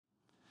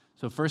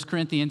So 1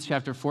 Corinthians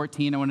chapter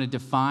 14, I want to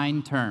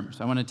define terms.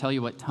 I want to tell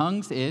you what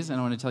tongues is, and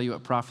I want to tell you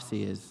what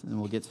prophecy is, and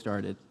we'll get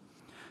started.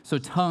 So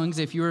tongues,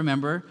 if you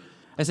remember,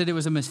 I said it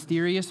was a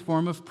mysterious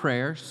form of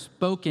prayer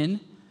spoken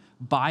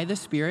by the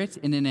Spirit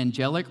in an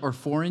angelic or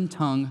foreign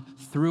tongue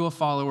through a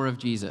follower of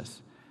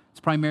Jesus.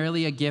 It's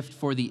primarily a gift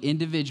for the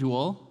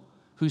individual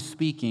who's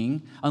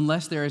speaking,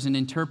 unless there is an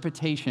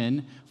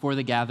interpretation for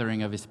the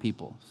gathering of his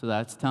people. So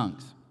that's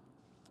tongues.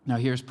 Now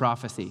here's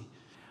prophecy.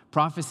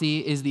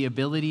 Prophecy is the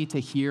ability to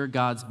hear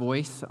God's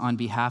voice on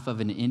behalf of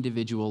an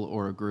individual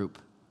or a group.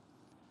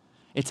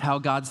 It's how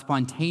God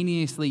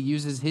spontaneously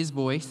uses his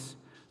voice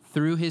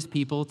through his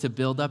people to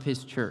build up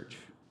his church.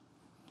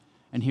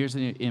 And here's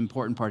an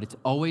important part. It's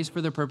always for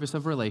the purpose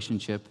of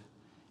relationship,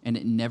 and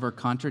it never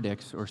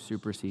contradicts or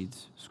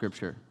supersedes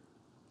Scripture.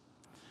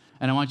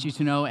 And I want you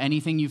to know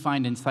anything you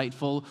find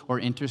insightful or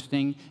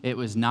interesting, it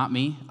was not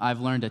me. I've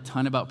learned a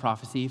ton about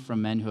prophecy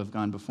from men who have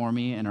gone before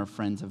me and are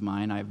friends of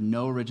mine. I have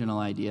no original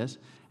ideas,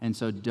 and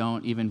so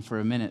don't even for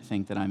a minute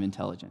think that I'm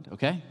intelligent,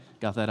 okay?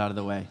 Got that out of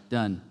the way.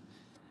 Done.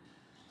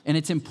 And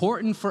it's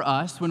important for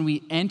us when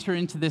we enter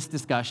into this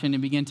discussion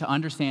and begin to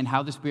understand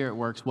how the Spirit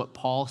works, what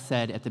Paul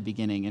said at the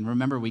beginning. And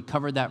remember, we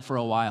covered that for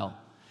a while.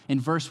 In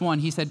verse 1,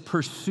 he said,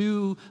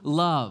 pursue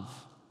love.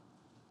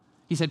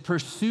 He said,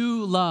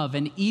 pursue love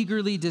and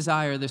eagerly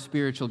desire the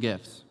spiritual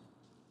gifts.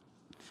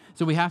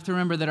 So we have to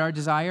remember that our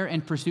desire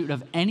and pursuit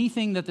of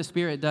anything that the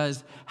Spirit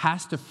does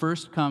has to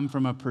first come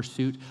from a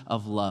pursuit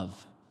of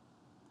love.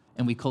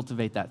 And we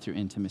cultivate that through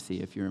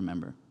intimacy, if you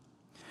remember.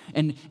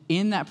 And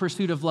in that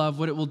pursuit of love,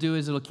 what it will do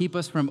is it'll keep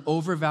us from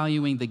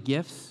overvaluing the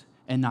gifts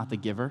and not the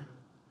giver.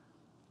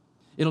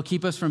 It'll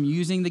keep us from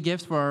using the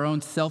gifts for our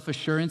own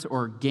self-assurance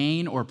or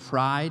gain or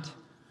pride.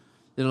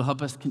 It'll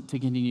help us to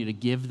continue to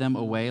give them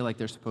away like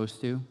they're supposed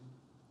to.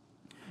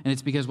 And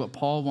it's because what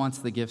Paul wants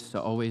the gifts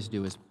to always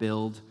do is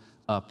build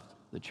up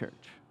the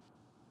church.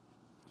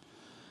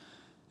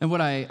 And what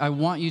I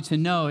want you to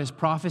know is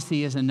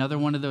prophecy is another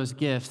one of those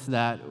gifts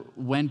that,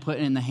 when put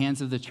in the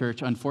hands of the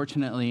church,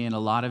 unfortunately, in a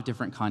lot of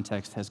different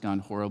contexts, has gone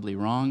horribly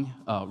wrong,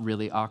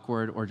 really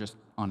awkward, or just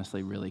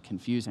honestly really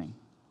confusing.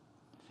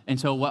 And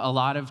so what a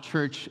lot of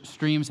church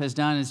streams has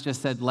done is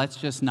just said, let's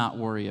just not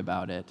worry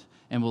about it,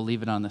 and we'll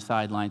leave it on the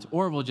sidelines,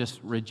 or we'll just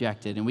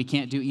reject it. And we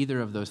can't do either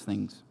of those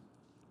things.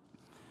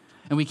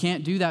 And we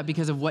can't do that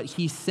because of what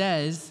he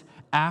says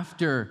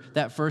after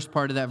that first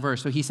part of that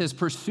verse. So he says,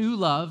 pursue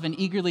love and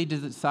eagerly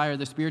desire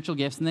the spiritual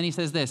gifts. And then he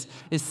says this,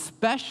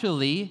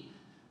 especially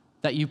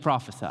that you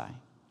prophesy.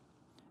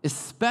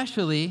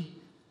 Especially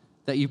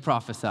that you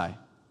prophesy.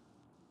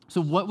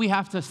 So what we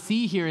have to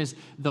see here is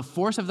the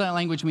force of that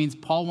language means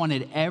Paul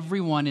wanted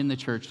everyone in the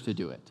church to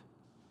do it.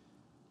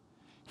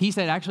 He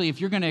said, actually,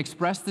 if you're going to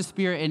express the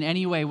Spirit in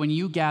any way, when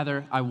you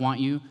gather, I want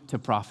you to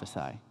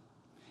prophesy.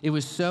 It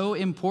was so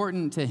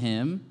important to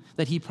him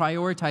that he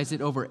prioritized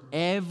it over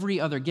every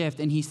other gift,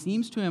 and he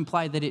seems to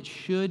imply that it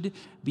should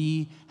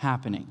be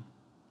happening.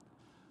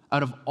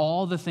 Out of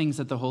all the things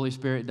that the Holy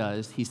Spirit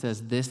does, he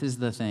says, this is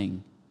the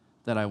thing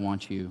that I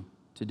want you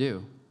to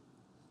do.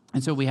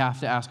 And so we have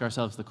to ask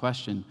ourselves the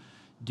question,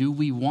 do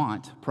we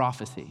want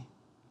prophecy?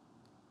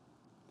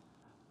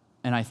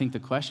 And I think the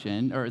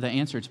question, or the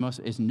answer to most,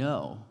 is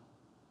no.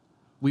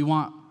 We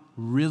want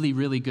really,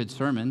 really good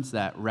sermons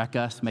that wreck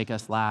us, make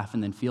us laugh,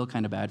 and then feel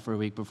kind of bad for a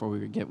week before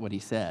we get what he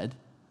said.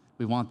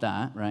 We want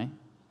that, right?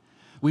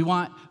 We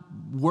want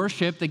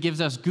worship that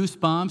gives us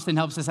goosebumps and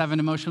helps us have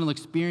an emotional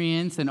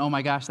experience, and oh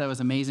my gosh, that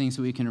was amazing,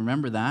 so we can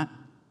remember that.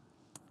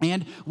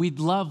 And we'd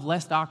love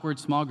less awkward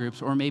small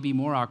groups, or maybe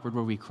more awkward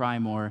where we cry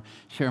more,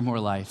 share more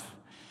life,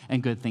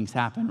 and good things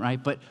happen,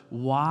 right? But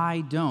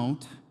why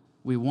don't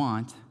we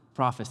want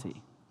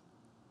prophecy?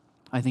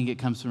 I think it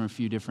comes from a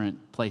few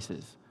different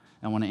places.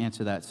 I want to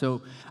answer that.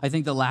 So I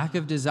think the lack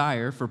of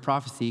desire for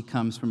prophecy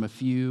comes from a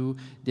few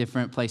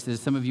different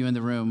places. Some of you in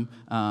the room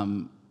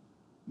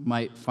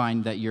might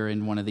find that you're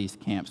in one of these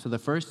camps. So the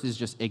first is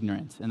just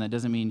ignorance, and that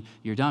doesn't mean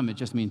you're dumb. It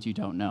just means you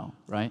don't know,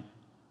 right?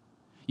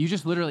 You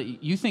just literally,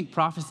 you think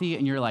prophecy,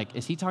 and you're like,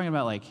 is he talking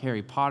about like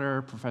Harry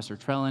Potter, Professor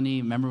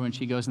Trelawney? Remember when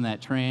she goes in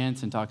that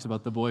trance and talks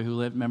about the boy who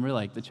lived? Remember,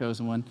 like the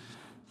chosen one?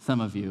 Some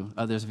of you.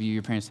 Others of you,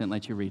 your parents didn't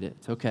let you read it.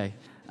 It's okay.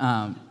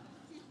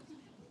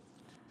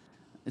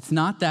 It's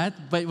not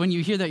that, but when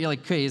you hear that, you're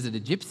like, okay, is it a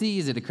gypsy?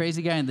 Is it a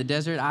crazy guy in the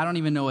desert? I don't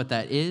even know what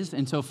that is.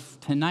 And so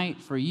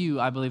tonight, for you,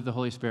 I believe the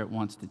Holy Spirit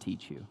wants to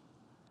teach you.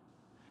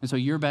 And so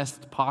your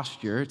best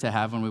posture to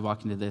have when we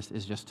walk into this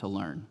is just to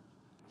learn.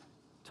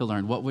 To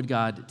learn. What would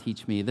God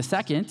teach me? The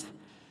second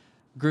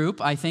group,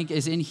 I think,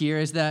 is in here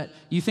is that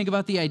you think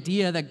about the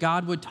idea that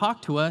God would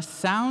talk to us.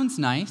 Sounds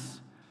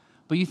nice,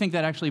 but you think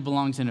that actually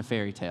belongs in a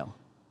fairy tale.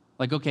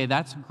 Like, okay,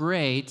 that's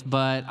great,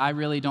 but I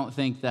really don't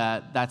think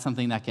that that's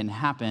something that can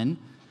happen.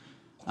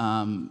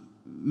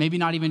 Maybe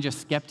not even just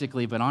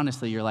skeptically, but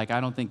honestly, you're like,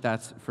 I don't think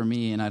that's for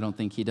me, and I don't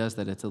think he does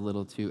that. It's a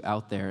little too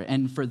out there.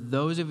 And for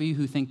those of you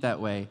who think that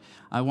way,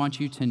 I want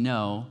you to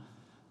know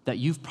that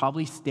you've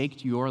probably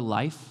staked your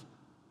life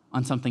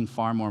on something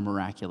far more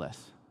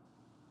miraculous.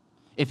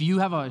 If you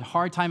have a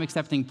hard time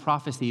accepting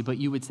prophecy, but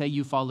you would say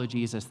you follow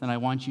Jesus, then I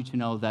want you to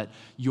know that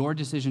your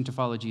decision to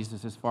follow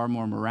Jesus is far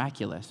more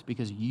miraculous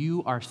because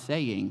you are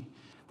saying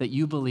that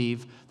you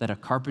believe that a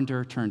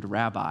carpenter turned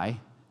rabbi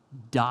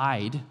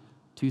died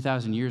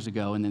 2,000 years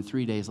ago and then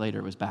 3 days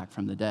later was back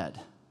from the dead.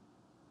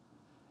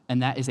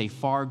 And that is a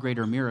far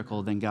greater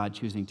miracle than God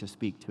choosing to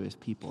speak to his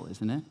people,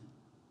 isn't it?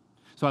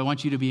 So I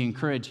want you to be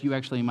encouraged. You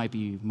actually might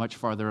be much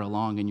farther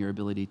along in your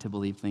ability to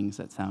believe things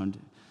that sound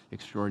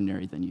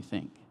extraordinary than you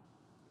think.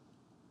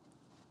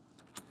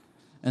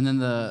 And then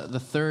the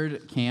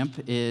third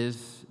camp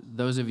is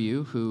those of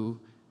you who,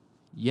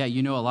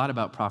 you know a lot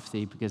about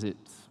prophecy because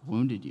it's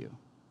wounded you.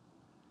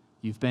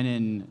 You've been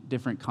in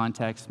different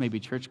contexts, maybe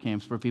church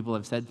camps, where people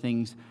have said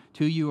things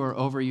to you or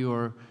over you,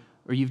 or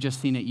you've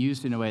just seen it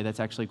used in a way that's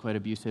actually quite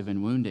abusive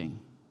and wounding.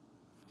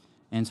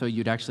 And so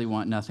you'd actually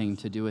want nothing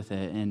to do with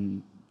it.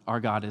 And our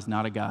God is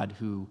not a God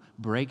who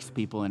breaks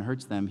people and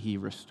hurts them. He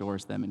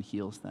restores them and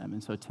heals them.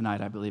 And so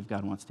tonight, I believe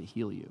God wants to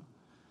heal you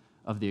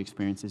of the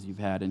experiences you've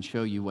had and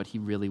show you what he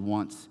really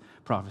wants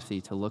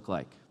prophecy to look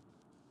like.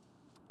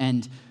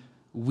 And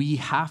we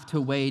have to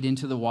wade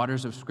into the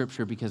waters of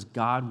Scripture because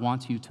God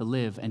wants you to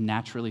live a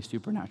naturally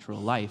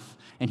supernatural life,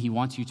 and he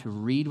wants you to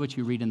read what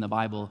you read in the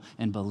Bible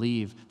and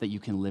believe that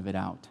you can live it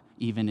out,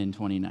 even in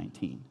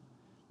 2019,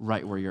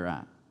 right where you're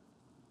at.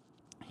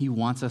 He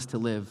wants us to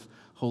live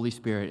Holy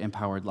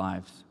Spirit-empowered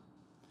lives.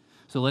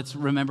 So let's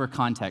remember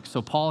context.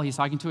 So Paul, he's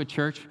talking to a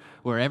church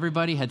where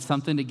everybody had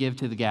something to give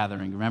to the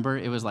gathering. Remember,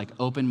 it was like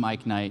open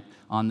mic night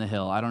on the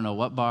hill. I don't know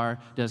what bar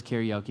does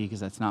karaoke because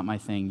that's not my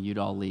thing. You'd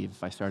all leave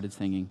if I started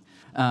singing.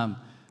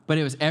 But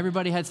it was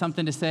everybody had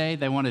something to say.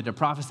 They wanted to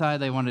prophesy.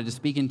 They wanted to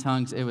speak in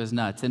tongues. It was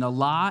nuts. And a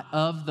lot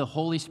of the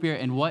Holy Spirit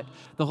and what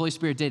the Holy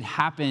Spirit did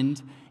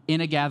happened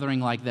in a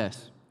gathering like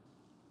this.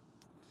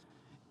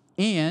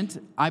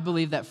 And I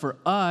believe that for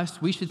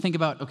us, we should think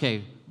about,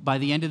 okay, by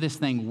the end of this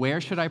thing,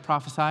 where should I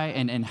prophesy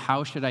and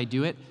how should I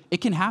do it? It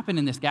can happen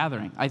in this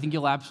gathering. I think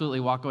you'll absolutely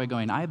walk away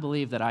going, I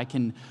believe that I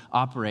can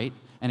operate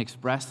and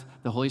express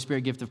the Holy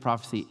Spirit gift of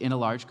prophecy in a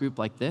large group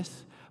like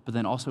this, but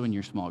then also in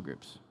your small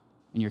groups,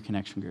 in your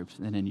connection groups,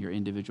 and in your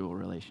individual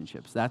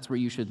relationships. That's where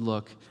you should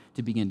look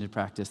to begin to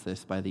practice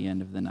this by the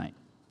end of the night.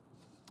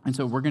 And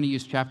so we're going to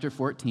use chapter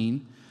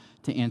 14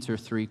 to answer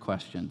 3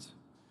 questions.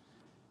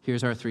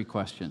 Here's our 3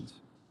 questions.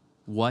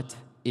 What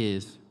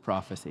is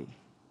prophecy?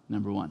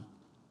 Number 1.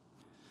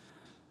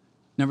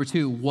 Number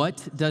 2,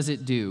 what does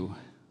it do?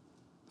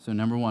 So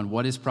number 1,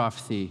 what is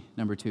prophecy?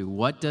 Number 2,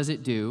 what does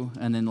it do?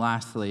 And then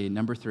lastly,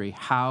 number 3,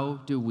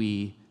 how do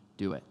we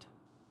do it?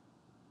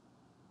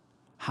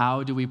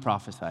 How do we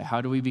prophesy?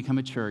 How do we become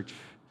a church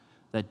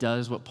that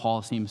does what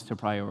Paul seems to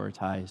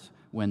prioritize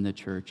when the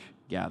church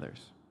gathers?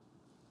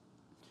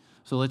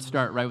 So let's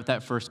start right with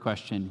that first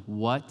question.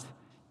 What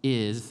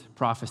is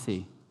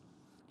prophecy?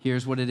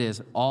 Here's what it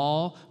is.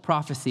 All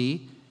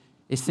prophecy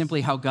is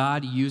simply how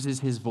God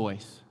uses his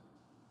voice.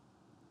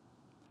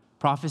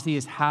 Prophecy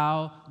is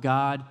how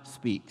God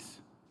speaks.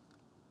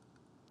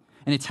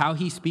 And it's how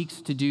he speaks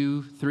to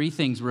do 3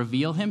 things: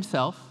 reveal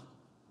himself,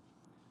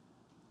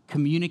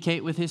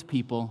 communicate with his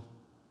people,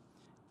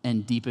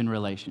 and deepen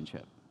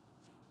relationship.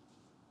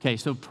 Okay,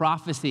 so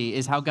prophecy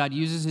is how God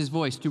uses his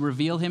voice to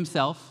reveal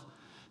himself,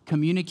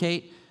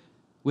 communicate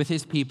with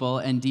his people,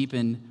 and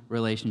deepen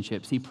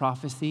relationships. See,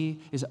 prophecy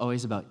is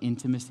always about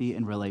intimacy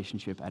and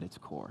relationship at its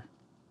core.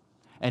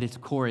 At its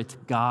core, it's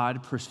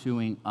God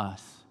pursuing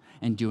us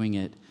and doing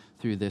it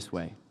through this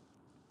way.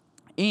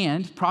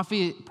 And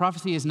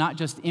prophecy is not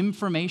just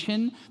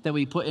information that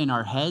we put in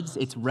our heads,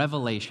 it's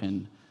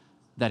revelation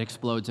that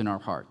explodes in our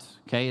hearts,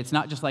 okay? It's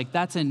not just like,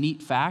 that's a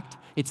neat fact.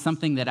 It's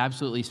something that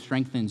absolutely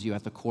strengthens you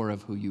at the core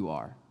of who you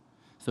are.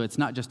 So it's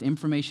not just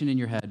information in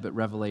your head, but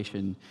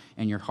revelation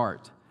in your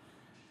heart.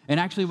 And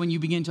actually, when you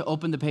begin to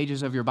open the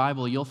pages of your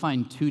Bible, you'll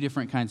find 2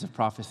 different kinds of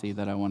prophecy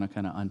that I want to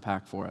kind of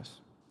unpack for us.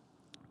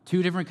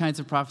 2 different kinds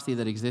of prophecy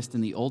that exist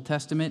in the Old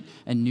Testament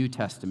and New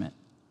Testament.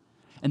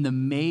 And the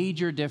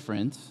major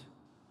difference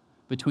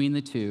between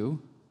the 2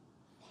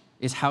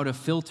 is how to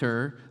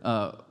filter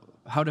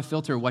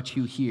what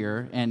you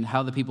hear and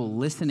how the people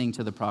listening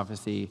to the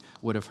prophecy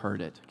would have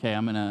heard it. Okay,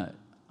 I'm going to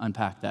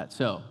unpack that.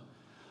 So,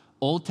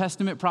 Old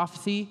Testament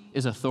prophecy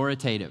is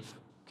authoritative.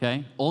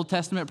 Okay, Old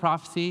Testament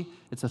prophecy,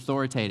 it's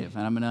authoritative,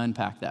 and I'm going to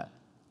unpack that.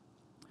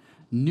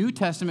 New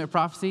Testament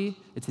prophecy,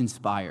 it's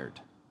inspired.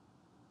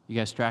 You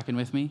guys tracking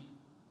with me?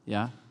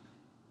 Yeah?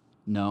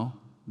 No?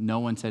 No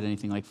one said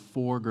anything. Like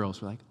 4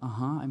 girls were like,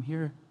 I'm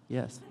here.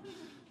 Yes.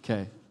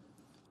 Okay.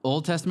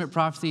 Old Testament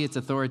prophecy, it's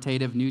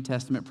authoritative. New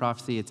Testament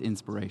prophecy, it's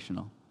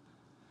inspirational.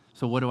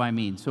 So what do I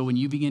mean? So when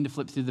you begin to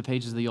flip through the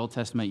pages of the Old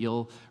Testament,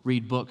 you'll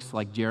read books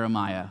like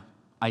Jeremiah,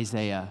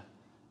 Isaiah,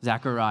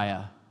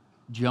 Zechariah,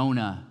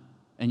 Jonah,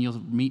 and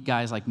you'll meet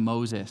guys like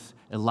Moses,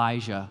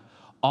 Elijah.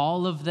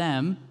 All of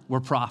them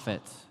were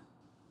prophets.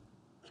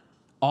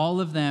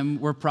 All of them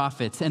were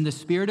prophets, and the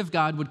Spirit of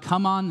God would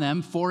come on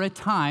them for a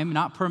time,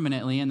 not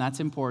permanently, and that's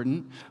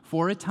important,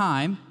 for a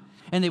time,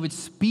 and they would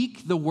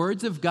speak the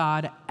words of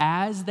God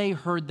as they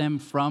heard them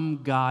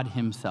from God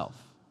himself.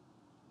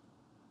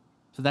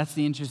 So that's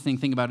the interesting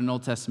thing about an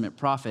Old Testament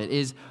prophet,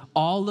 is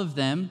all of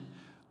them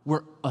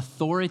were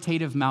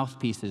authoritative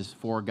mouthpieces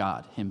for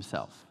God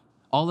himself.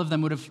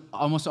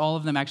 Almost all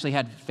of them actually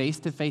had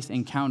face-to-face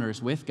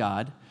encounters with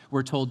God,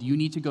 were told, you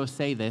need to go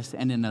say this,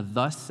 and in a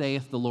thus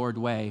saith the Lord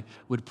way,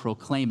 would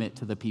proclaim it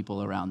to the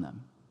people around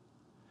them.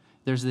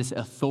 There's this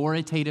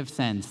authoritative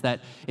sense that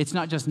it's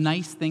not just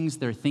nice things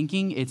they're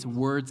thinking, it's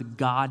words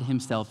God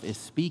himself is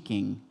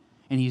speaking,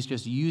 and he's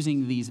just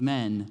using these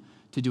men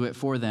to do it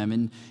for them.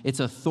 And it's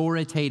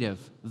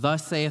authoritative.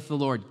 Thus saith the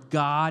Lord.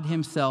 God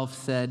himself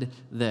said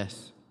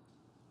this.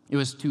 It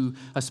was to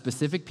a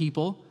specific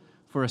people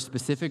for a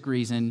specific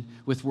reason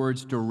with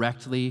words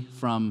directly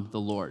from the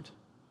Lord.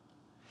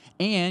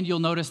 And you'll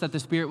notice that the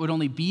Spirit would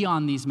only be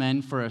on these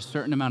men for a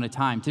certain amount of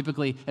time,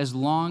 typically as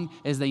long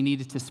as they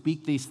needed to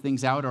speak these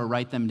things out or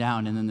write them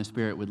down, and then the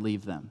Spirit would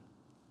leave them.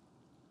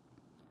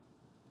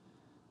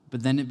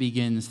 But then it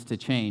begins to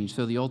change.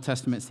 So the Old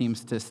Testament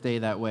seems to stay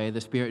that way.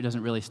 The Spirit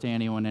doesn't really stay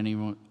on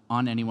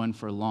anyone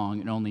for long,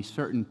 and only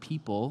certain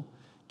people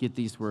get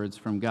these words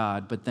from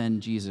God, but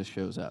then Jesus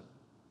shows up.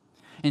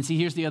 And see,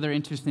 here's the other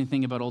interesting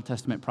thing about Old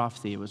Testament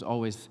prophecy. It was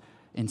always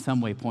in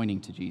some way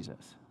pointing to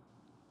Jesus.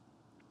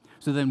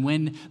 So then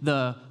when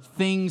the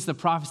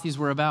prophecies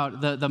were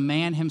about, the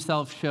man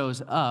himself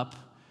shows up,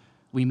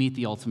 we meet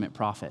the ultimate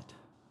prophet.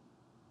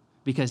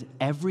 Because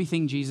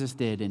everything Jesus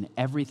did and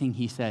everything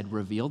he said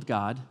revealed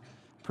God,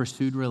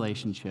 pursued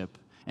relationship,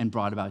 and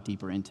brought about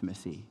deeper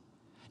intimacy.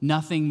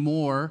 Nothing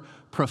more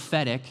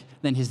prophetic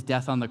than his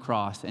death on the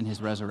cross and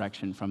his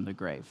resurrection from the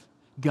grave.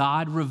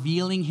 God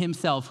revealing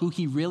himself, who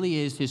he really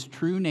is, his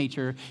true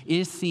nature,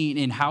 is seen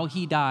in how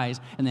he dies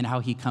and then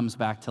how he comes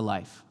back to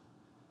life.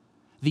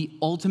 The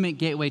ultimate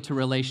gateway to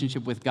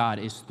relationship with God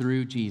is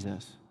through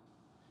Jesus.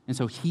 And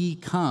so he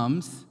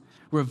comes,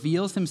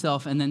 reveals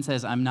himself, and then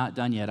says, I'm not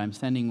done yet. I'm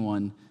sending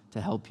one to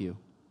help you.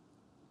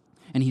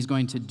 And he's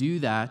going to do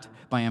that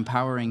by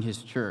empowering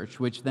his church,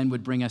 which then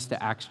would bring us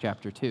to Acts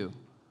chapter 2.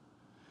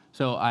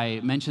 So I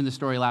mentioned the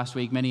story last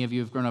week. Many of you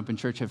who've grown up in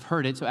church have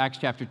heard it. So Acts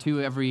chapter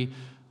 2,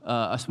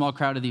 a small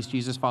crowd of these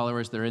Jesus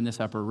followers, they're in this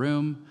upper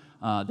room.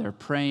 They're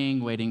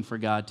praying, waiting for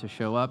God to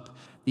show up.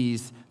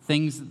 These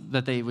things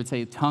that they would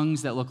say,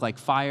 tongues that look like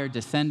fire,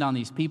 descend on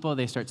these people.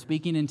 They start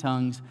speaking in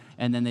tongues,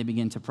 and then they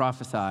begin to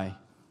prophesy.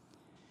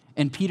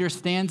 And Peter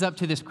stands up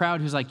to this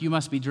crowd who's like, you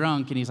must be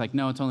drunk. And he's like,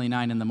 no, it's only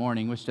 9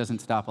 a.m, which doesn't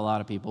stop a lot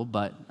of people.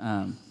 But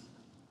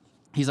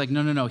he's like,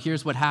 no,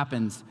 here's what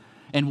happens.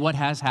 And what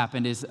has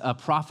happened is a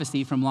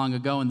prophecy from long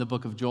ago in the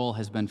book of Joel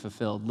has been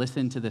fulfilled.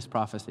 Listen to this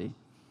prophecy.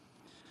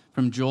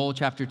 From Joel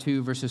chapter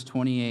 2, verses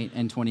 28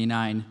 and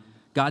 29.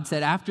 God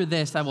said, after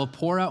this, I will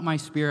pour out my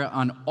Spirit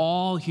on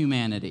all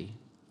humanity.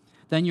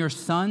 Then your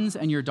sons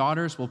and your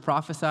daughters will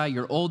prophesy,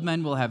 your old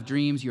men will have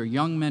dreams, your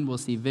young men will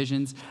see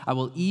visions. I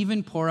will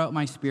even pour out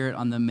my Spirit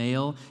on the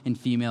male and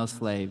female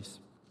slaves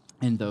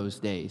in those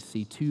days.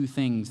 See, 2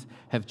 things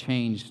have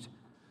changed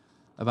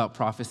about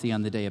prophecy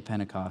on the day of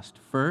Pentecost.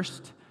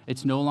 First,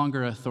 it's no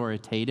longer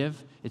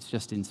authoritative, it's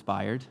just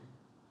inspired.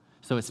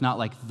 So it's not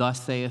like,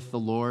 thus saith the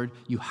Lord,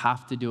 you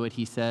have to do what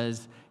he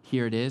says.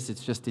 Here it is.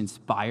 It's just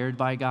inspired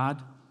by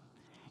God.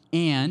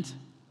 And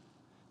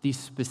these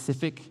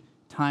specific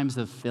times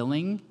of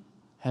filling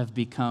have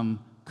become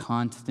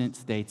constant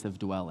states of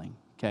dwelling.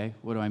 Okay,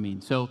 what do I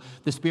mean? So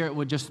the Spirit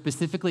would just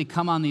specifically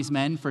come on these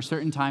men for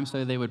certain times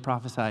so they would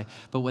prophesy.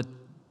 But what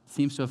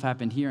seems to have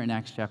happened here in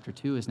Acts chapter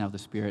 2 is now the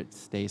Spirit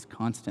stays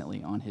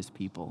constantly on his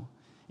people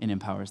and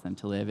empowers them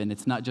to live. And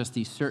it's not just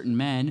these certain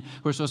men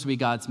who are supposed to be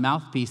God's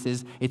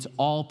mouthpieces. It's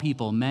all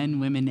people, men,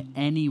 women,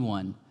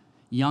 anyone,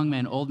 young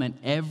men, old men,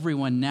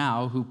 everyone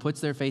now who puts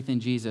their faith in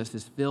Jesus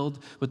is filled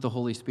with the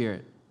Holy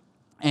Spirit.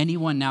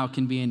 Anyone now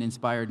can be an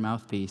inspired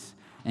mouthpiece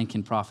and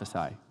can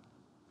prophesy.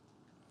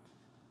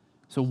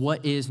 So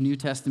what is New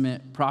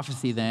Testament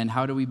prophecy then?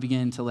 How do we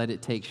begin to let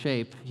it take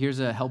shape? Here's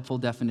a helpful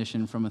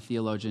definition from a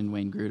theologian,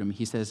 Wayne Grudem.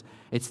 He says,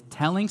 it's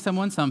telling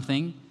someone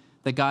something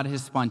that God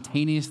has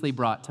spontaneously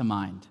brought to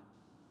mind.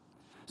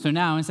 So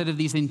now, instead of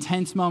these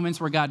intense moments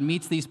where God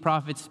meets these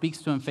prophets, speaks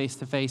to them face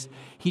to face,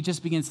 he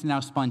just begins to now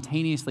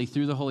spontaneously,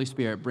 through the Holy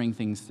Spirit, bring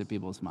things to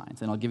people's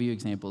minds. And I'll give you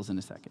examples in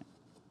a second.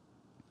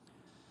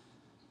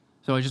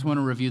 So I just want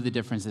to review the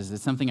differences.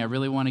 It's something I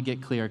really want to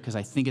get clear because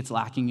I think it's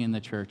lacking in the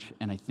church,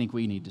 and I think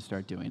we need to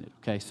start doing it.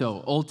 Okay,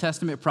 so Old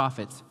Testament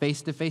prophets,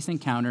 face-to-face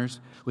encounters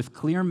with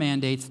clear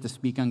mandates to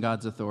speak on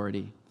God's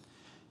authority.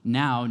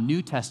 Now,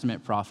 New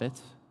Testament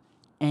prophets,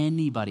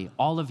 anybody,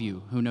 all of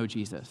you who know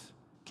Jesus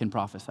can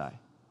prophesy.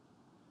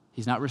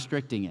 He's not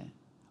restricting it.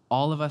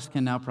 All of us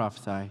can now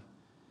prophesy,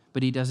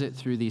 but he does it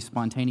through these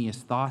spontaneous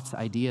thoughts,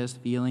 ideas,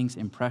 feelings,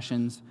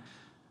 impressions,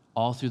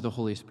 all through the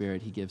Holy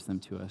Spirit. He gives them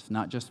to us,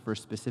 not just for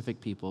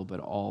specific people, but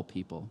all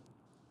people.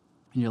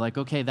 And you're like,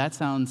 okay, that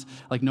sounds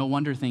like no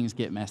wonder things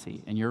get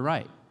messy. And you're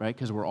right?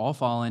 Because we're all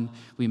fallen.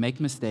 We make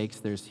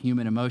mistakes. There's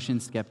human emotion,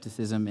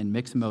 skepticism, and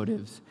mixed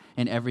motives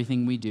in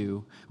everything we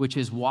do, which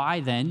is why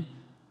then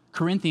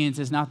Corinthians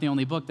is not the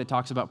only book that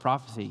talks about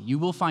prophecy. You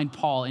will find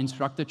Paul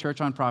instruct the church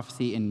on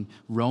prophecy in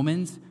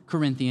Romans,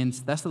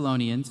 Corinthians,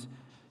 Thessalonians,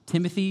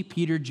 Timothy,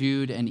 Peter,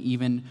 Jude, and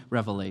even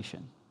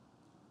Revelation.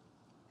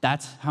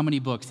 That's how many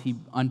books he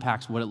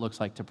unpacks what it looks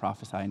like to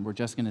prophesy, and we're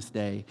just going to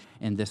stay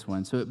in this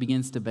one. So it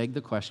begins to beg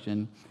the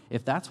question,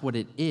 if that's what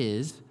it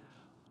is,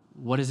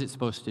 what is it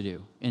supposed to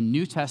do? In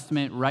New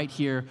Testament, right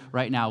here,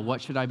 right now, what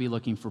should I be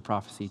looking for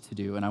prophecy to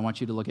do? And I want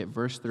you to look at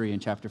verse 3 in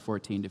chapter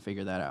 14 to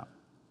figure that out.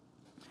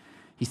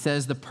 He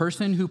says, the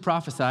person who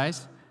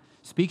prophesies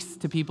speaks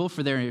to people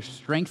for their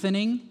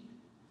strengthening,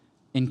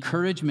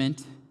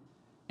 encouragement,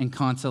 and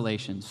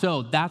consolation.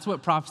 So that's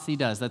what prophecy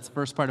does. That's the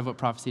first part of what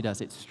prophecy does.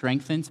 It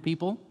strengthens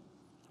people,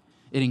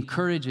 it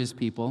encourages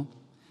people,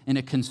 and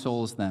it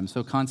consoles them.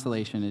 So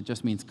consolation, it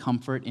just means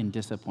comfort in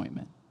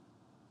disappointment.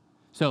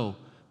 So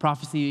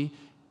prophecy,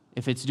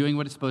 if it's doing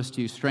what it's supposed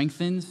to,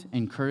 strengthens,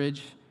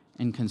 encourages,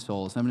 and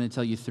consoles. I'm going to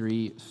tell you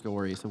 3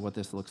 stories of what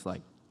this looks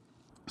like.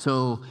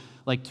 So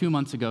like 2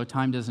 months ago,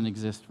 time doesn't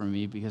exist for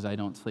me because I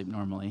don't sleep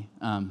normally.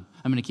 I'm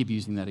going to keep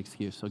using that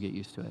excuse, so get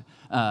used to it.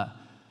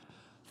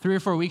 3 or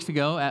 4 weeks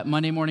ago at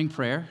Monday morning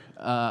prayer,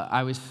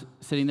 I was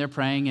sitting there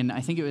praying, and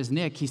I think it was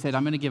Nick. He said,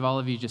 I'm going to give all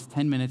of you just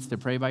 10 minutes to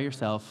pray by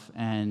yourself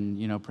and,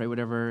 pray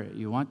whatever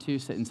you want to,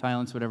 sit in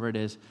silence, whatever it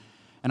is.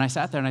 And I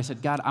sat there and I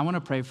said, God, I want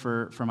to pray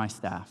for my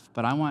staff,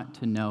 but I want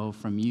to know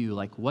from you,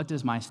 like, what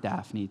does my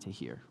staff need to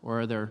hear? Or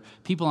are there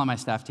people on my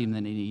staff team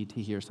that need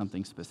to hear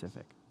something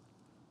specific?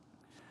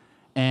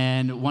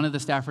 And one of the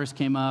staffers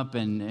came up,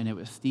 and it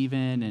was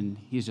Stephen, and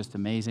he's just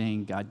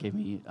amazing. God gave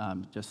me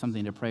just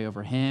something to pray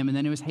over him. And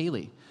then it was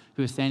Haley,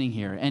 who was standing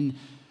here. And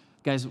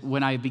guys,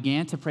 when I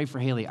began to pray for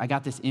Haley, I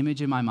got this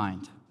image in my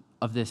mind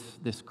of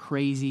this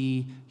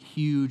crazy,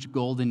 huge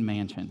golden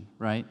mansion,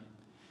 right?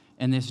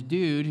 And this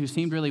dude who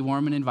seemed really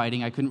warm and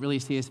inviting, I couldn't really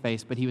see his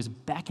face, but he was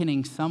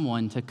beckoning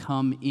someone to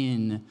come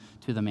in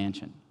to the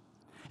mansion.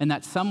 And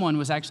that someone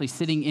was actually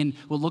sitting in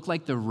what looked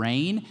like the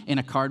rain in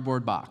a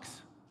cardboard box.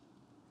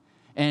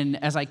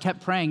 And as I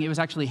kept praying, it was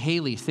actually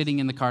Haley sitting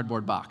in the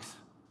cardboard box.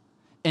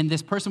 And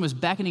this person was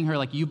beckoning her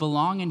like, you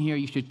belong in here,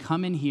 you should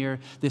come in here,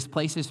 this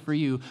place is for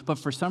you. But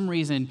for some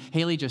reason,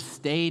 Haley just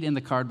stayed in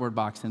the cardboard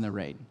box in the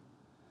rain.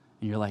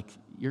 And you're like,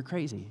 you're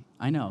crazy,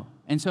 I know.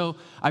 And so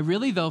I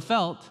really, though,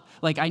 felt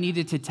like I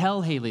needed to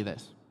tell Haley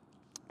this.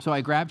 So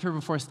I grabbed her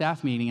before a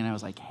staff meeting, and I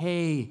was like,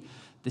 hey,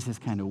 this is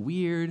kind of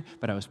weird,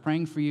 but I was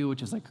praying for you,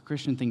 which is like a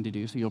Christian thing to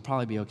do, so you'll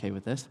probably be okay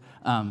with this.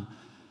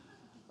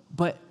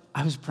 But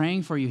I was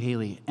praying for you,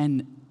 Haley,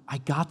 and I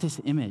got this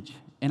image,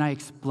 and I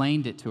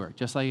explained it to her,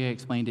 just like I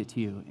explained it to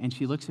you. And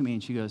she looks at me,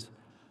 and she goes,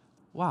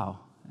 wow.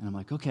 And I'm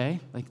like,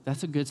 okay, like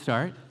that's a good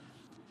start.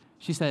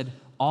 She said,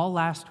 all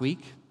last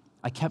week,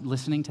 I kept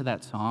listening to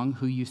that song,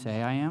 Who You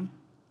Say I Am,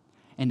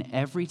 and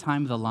every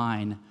time the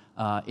line,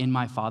 in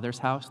my Father's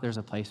house, there's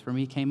a place for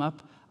me, came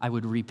up, I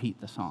would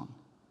repeat the song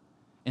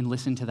and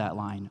listen to that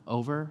line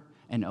over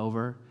and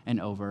over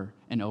and over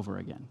and over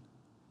again,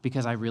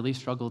 because I really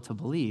struggle to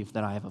believe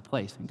that I have a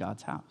place in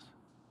God's house.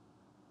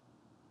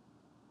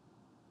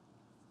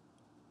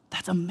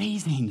 That's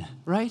amazing,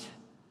 right?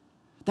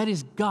 That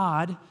is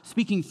God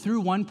speaking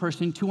through one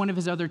person to one of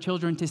his other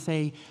children to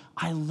say,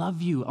 I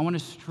love you, I want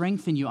to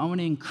strengthen you, I want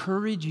to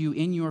encourage you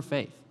in your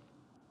faith.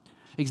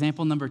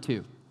 Example number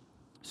 2.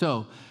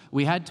 So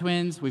we had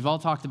twins, we've all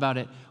talked about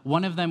it.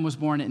 One of them was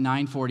born at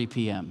 9:40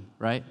 p.m.,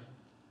 right?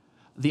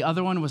 The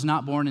other one was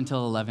not born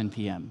until 11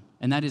 p.m.,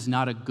 and that is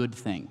not a good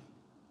thing.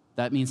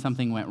 That means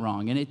something went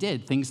wrong, and it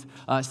did. Things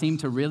seemed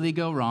to really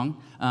go wrong,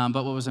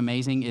 but what was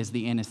amazing is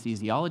the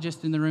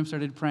anesthesiologist in the room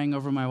started praying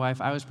over my wife.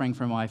 I was praying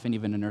for my wife, and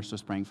even a nurse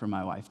was praying for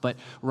my wife. But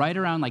right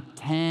around like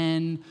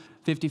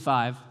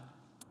 10:55,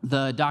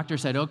 the doctor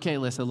said, okay,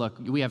 Alyssa, look,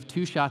 we have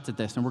 2 shots at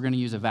this, and we're going to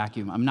use a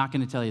vacuum. I'm not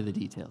going to tell you the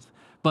details,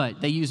 but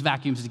they use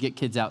vacuums to get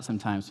kids out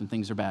sometimes when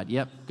things are bad.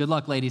 Yep, good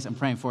luck, ladies. I'm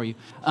praying for you.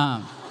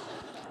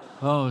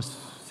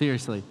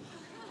 Seriously.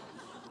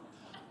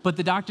 But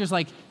the doctor was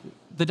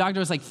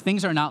like,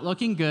 things are not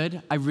looking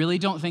good. I really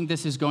don't think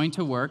this is going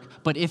to work.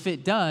 But if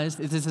it does,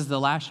 this is the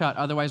last shot.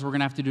 Otherwise, we're going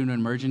to have to do an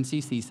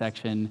emergency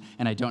C-section,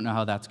 and I don't know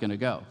how that's going to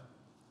go.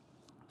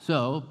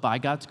 So, by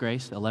God's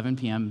grace, 11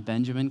 p.m.,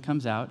 Benjamin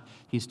comes out.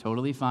 He's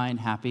totally fine,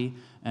 happy,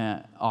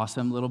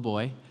 awesome little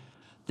boy.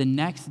 The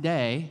next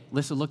day,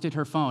 Lissa looked at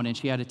her phone, and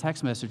she had a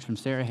text message from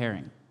Sarah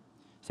Herring.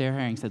 Sarah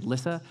Herring said,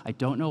 Lissa, I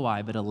don't know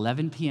why, but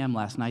 11 p.m.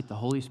 last night, the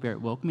Holy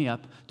Spirit woke me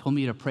up, told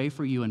me to pray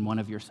for you and one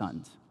of your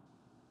sons,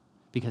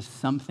 because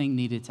something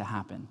needed to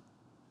happen.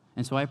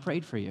 And so I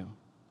prayed for you.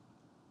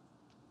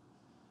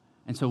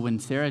 And so when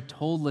Sarah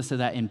told Lissa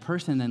that in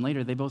person, then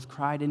later they both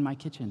cried in my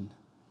kitchen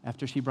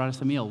after she brought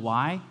us a meal.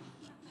 Why?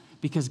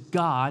 Because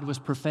God was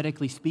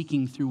prophetically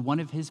speaking through one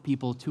of his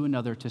people to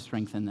another to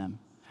strengthen them.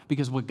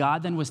 Because what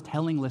God then was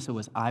telling Lissa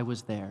was, I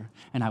was there,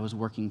 and I was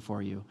working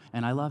for you,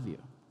 and I love you.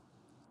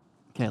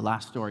 Okay,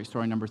 last story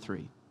number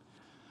 3.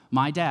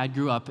 My dad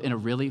grew up in a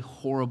really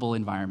horrible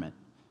environment.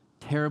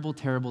 Terrible,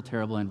 terrible,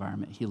 terrible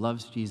environment. He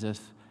loves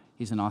Jesus.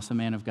 He's an awesome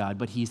man of God,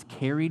 but he's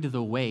carried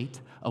the weight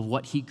of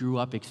what he grew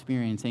up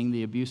experiencing,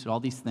 the abuse, all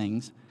these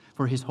things,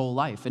 for his whole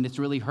life, and it's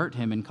really hurt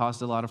him and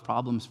caused a lot of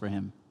problems for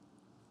him.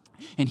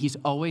 And he's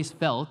always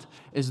felt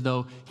as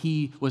though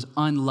he was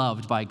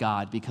unloved by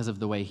God because of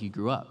the way he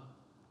grew up.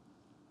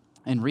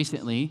 And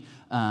recently,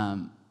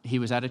 he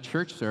was at a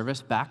church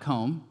service back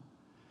home.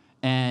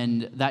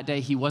 And that day,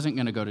 he wasn't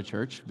going to go to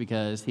church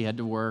because he had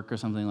to work or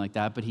something like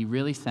that. But he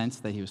really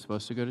sensed that he was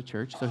supposed to go to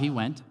church. So he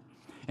went.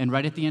 And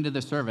right at the end of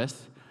the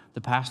service,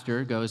 the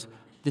pastor goes,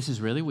 "This is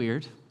really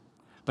weird,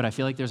 but I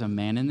feel like there's a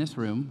man in this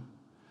room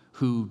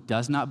who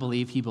does not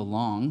believe he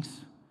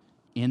belongs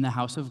in the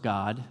house of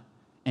God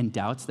and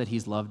doubts that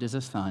he's loved as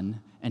a son,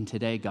 and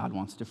today God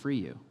wants to free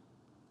you."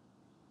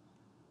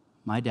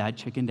 My dad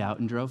chickened out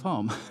and drove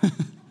home.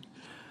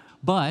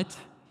 But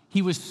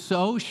he was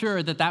so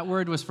sure that that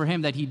word was for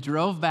him that he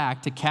drove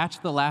back to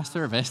catch the last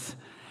service,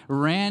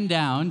 ran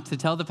down to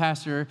tell the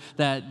pastor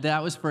that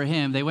that was for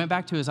him. They went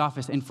back to his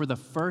office, and for the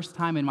first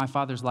time in my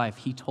father's life,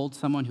 he told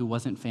someone who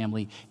wasn't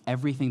family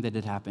everything that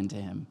had happened to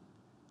him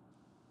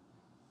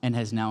and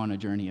is now on a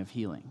journey of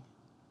healing.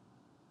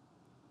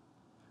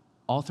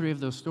 All three of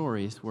those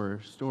stories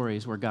were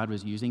stories where God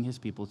was using his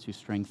people to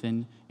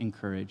strengthen,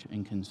 encourage,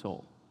 and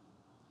console,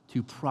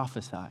 to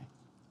prophesy,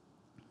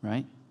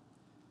 right?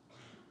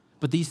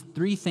 But these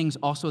three things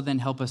also then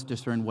help us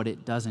discern what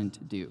it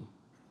doesn't do,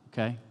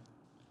 okay?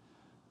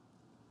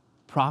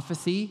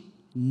 Prophecy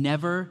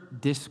never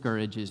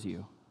discourages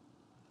you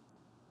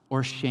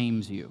or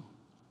shames you.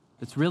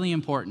 That's really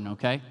important,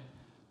 okay?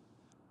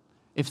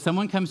 If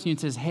someone comes to you and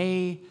says,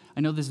 "Hey,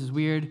 I know this is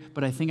weird,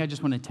 but I think I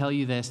just want to tell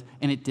you this,"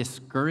 and it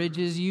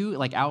discourages you,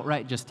 like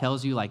outright just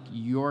tells you like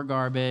you're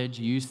garbage,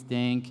 you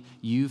stink,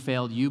 you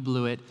failed, you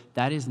blew it,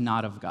 that is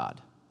not of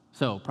God.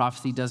 So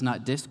prophecy does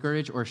not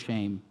discourage or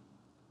shame.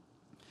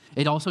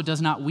 It also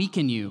does not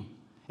weaken you.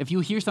 If you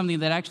hear something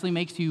that actually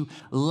makes you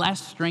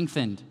less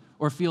strengthened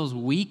or feels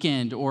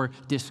weakened or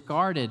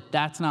discarded,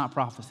 that's not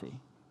prophecy.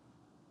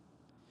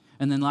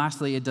 And then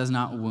lastly, it does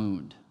not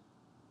wound.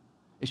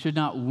 It should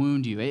not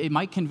wound you. It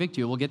might convict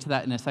you. We'll get to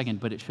that in a second,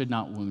 but it should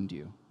not wound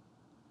you.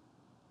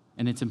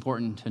 And it's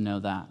important to know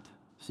that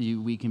so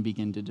we can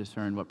begin to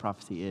discern what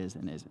prophecy is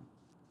and isn't.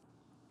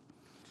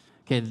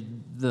 Okay,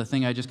 the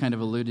thing I just kind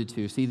of alluded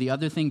to. See, the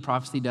other thing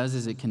prophecy does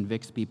is it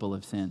convicts people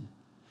of sin.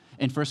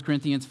 In 1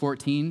 Corinthians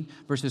 14,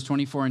 verses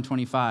 24 and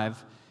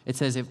 25, it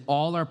says, "If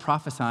all are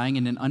prophesying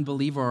and an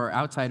unbeliever or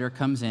outsider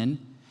comes in,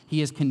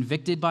 he is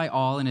convicted by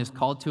all and is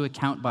called to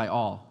account by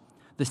all.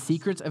 The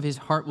secrets of his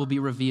heart will be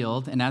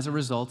revealed, and as a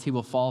result, he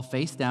will fall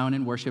face down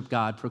and worship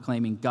God,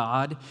 proclaiming,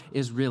 'God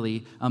is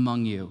really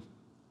among you.'"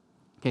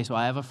 Okay, so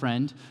I have a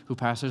friend who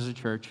pastors a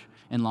church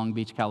in Long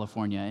Beach,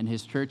 California, and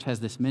his church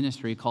has this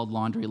ministry called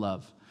Laundry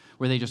Love,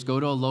 where they just go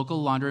to a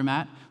local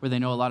laundromat where they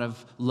know a lot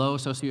of low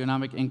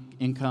socioeconomic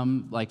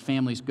income like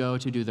families go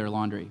to do their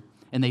laundry,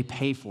 and they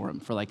pay for them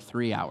for like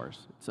 3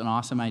 hours. It's an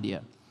awesome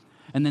idea.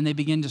 And then they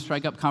begin to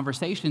strike up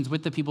conversations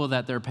with the people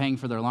that they're paying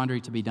for their laundry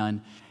to be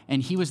done.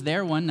 And he was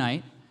there one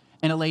night,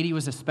 and a lady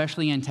was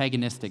especially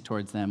antagonistic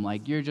towards them.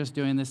 Like, "You're just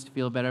doing this to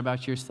feel better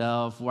about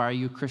yourself. Why are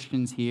you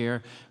Christians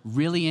here?"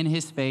 Really in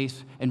his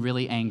face and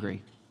really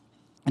angry.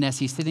 And as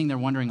he's sitting there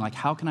wondering, like,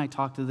 how can I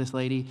talk to this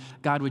lady?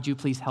 God, would you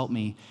please help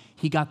me?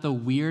 He got the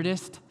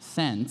weirdest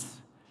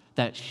sense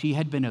that she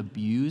had been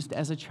abused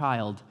as a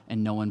child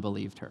and no one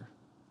believed her.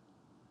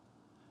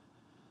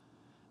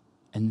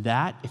 And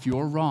that, if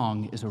you're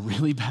wrong, is a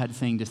really bad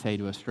thing to say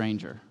to a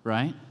stranger,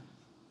 right?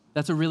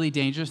 That's a really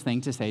dangerous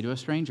thing to say to a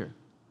stranger.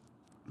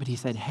 But he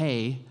said,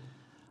 "Hey,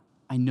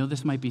 I know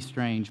this might be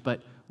strange,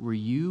 but were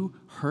you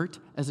hurt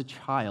as a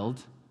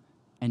child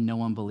and no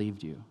one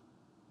believed you?"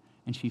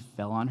 And she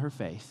fell on her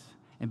face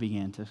and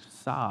began to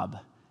sob.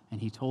 And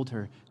he told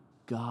her,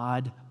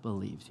 "God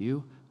believes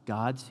you,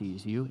 God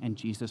sees you, and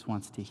Jesus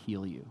wants to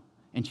heal you."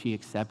 And she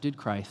accepted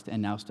Christ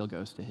and now still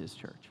goes to his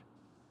church,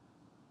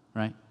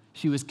 right?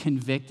 She was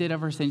convicted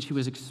of her sin. She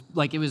was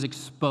it was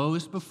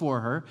exposed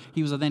before her.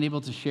 He was then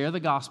able to share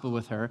the gospel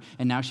with her,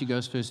 and now she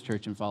goes to his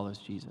church and follows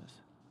Jesus.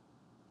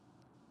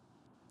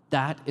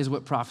 That is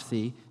what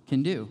prophecy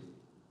can do.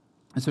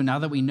 And so now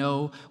that we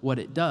know what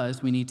it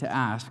does, we need to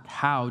ask,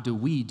 how do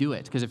we do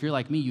it? Because if you're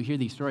like me, you hear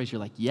these stories, you're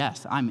like,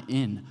 yes, I'm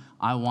in.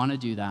 I want to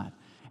do that.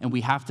 And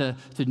we have to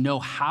know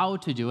how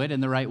to do it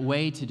and the right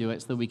way to do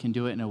it so that we can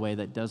do it in a way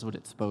that does what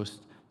it's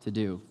supposed to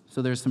do.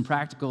 So there's some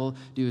practical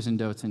do's and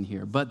don'ts in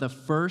here. But the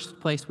first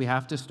place we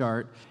have to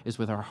start is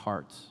with our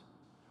hearts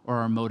or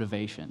our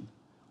motivation.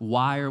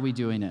 Why are we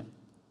doing it?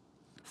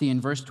 See, in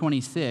verse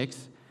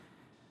 26,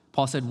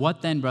 Paul said,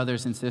 "What then,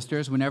 brothers and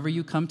sisters, whenever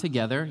you come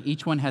together,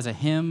 each one has a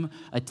hymn,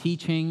 a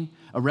teaching,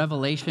 a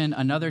revelation,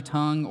 another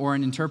tongue, or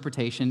an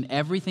interpretation.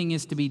 Everything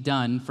is to be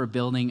done for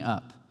building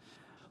up."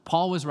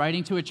 Paul was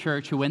writing to a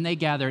church who, when they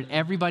gathered,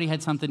 everybody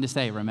had something to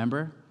say,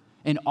 remember?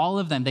 And all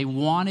of them, they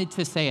wanted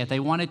to say it. They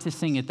wanted to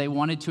sing it. They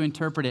wanted to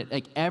interpret it.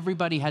 Like,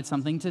 everybody had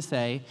something to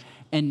say.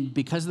 And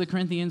because the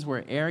Corinthians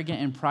were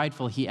arrogant and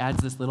prideful, he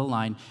adds this little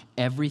line,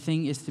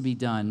 "Everything is to be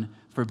done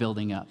for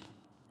building up."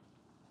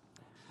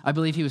 I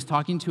believe he was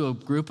talking to a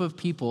group of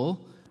people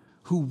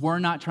who were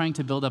not trying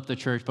to build up the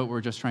church, but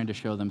were just trying to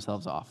show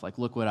themselves off. Like,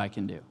 look what I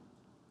can do.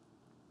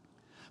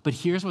 But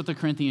here's what the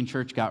Corinthian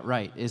church got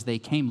right, is they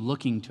came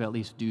looking to at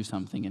least do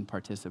something and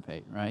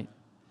participate, right?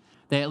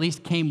 They at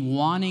least came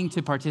wanting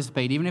to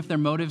participate. Even if their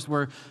motives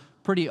were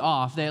pretty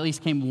off, they at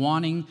least came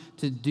wanting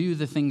to do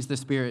the things the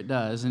Spirit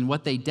does. And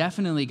what they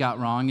definitely got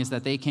wrong is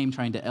that they came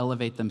trying to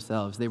elevate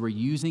themselves. They were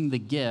using the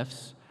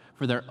gifts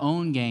for their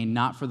own gain,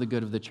 not for the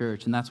good of the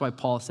church. And that's why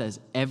Paul says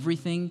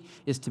everything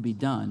is to be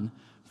done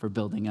for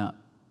building up.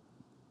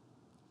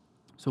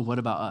 So what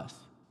about us?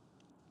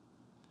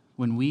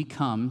 When we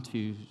come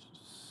to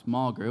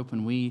small group,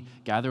 when we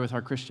gather with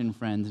our Christian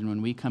friends, and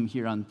when we come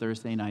here on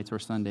Thursday nights or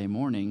Sunday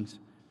mornings,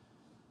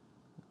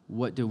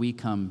 what do we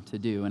come to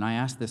do? And I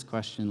asked this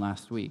question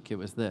last week. It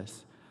was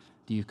this: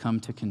 do you come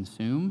to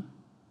consume,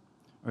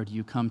 or do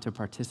you come to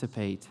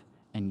participate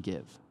and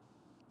give?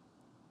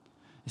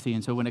 You see,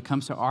 and so when it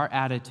comes to our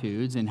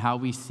attitudes and how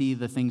we see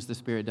the things the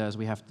Spirit does,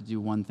 we have to do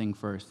one thing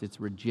first. It's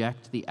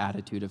reject the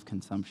attitude of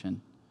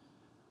consumption.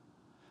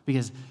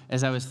 Because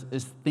as I was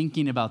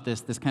thinking about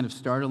this kind of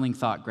startling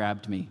thought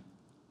grabbed me.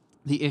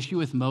 The issue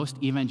with most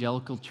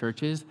evangelical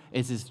churches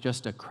is it's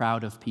just a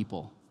crowd of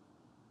people.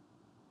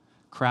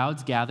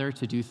 Crowds gather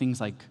to do things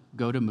like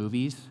go to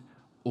movies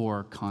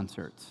or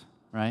concerts,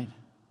 right?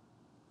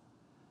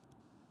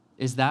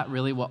 Is that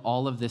really what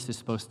all of this is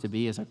supposed to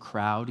be, is a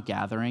crowd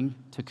gathering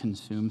to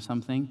consume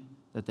something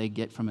that they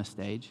get from a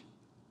stage?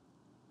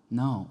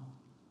 No.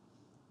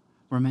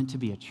 We're meant to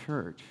be a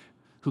church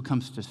who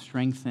comes to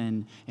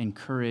strengthen,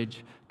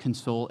 encourage,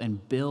 console,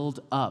 and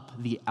build up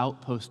the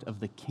outpost of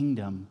the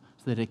kingdom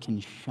so that it can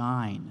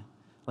shine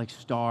like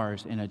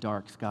stars in a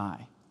dark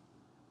sky.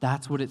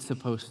 That's what it's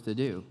supposed to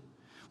do.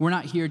 We're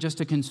not here just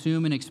to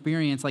consume and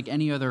experience like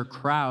any other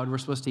crowd. We're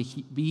supposed to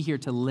be here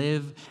to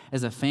live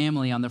as a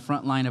family on the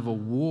front line of a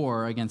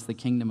war against the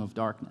kingdom of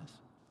darkness.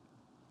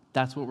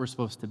 That's what we're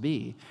supposed to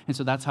be. And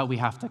so that's how we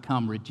have to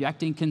come,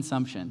 rejecting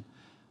consumption.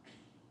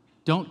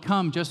 Don't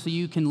come just so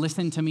you can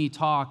listen to me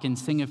talk and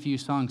sing a few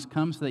songs.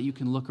 Come so that you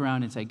can look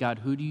around and say, God,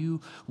 who do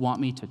you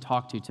want me to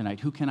talk to tonight?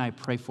 Who can I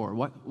pray for?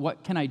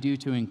 What can I do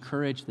to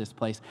encourage this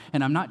place?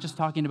 And I'm not just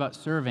talking about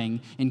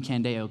serving in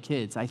Candeo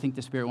Kids. I think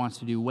the Spirit wants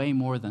to do way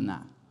more than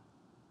that.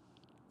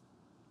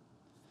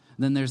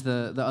 Then there's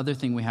the other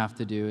thing we have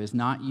to do is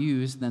not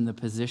use then the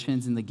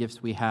positions and the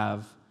gifts we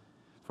have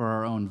for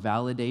our own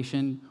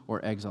validation or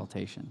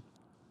exaltation.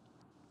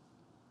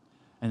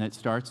 And it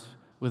starts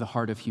with a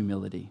heart of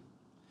humility.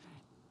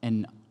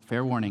 And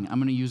fair warning, I'm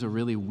going to use a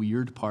really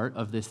weird part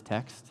of this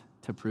text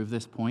to prove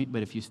this point,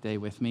 but if you stay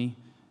with me,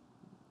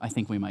 I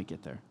think we might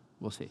get there.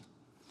 We'll see.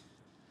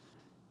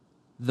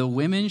 The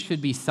women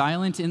should be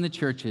silent in the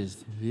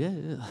churches,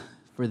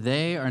 for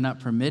they are not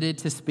permitted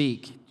to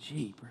speak,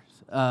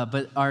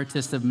 but are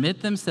to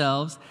submit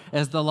themselves,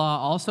 as the law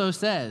also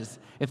says.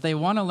 If they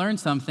want to learn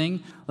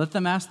something, let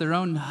them ask their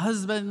own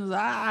husbands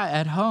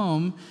at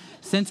home,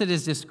 since it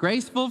is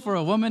disgraceful for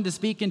a woman to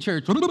speak in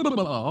church.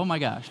 Oh my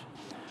gosh.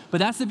 But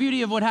that's the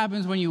beauty of what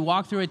happens when you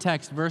walk through a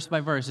text verse by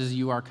verse, is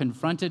you are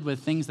confronted with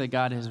things that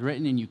God has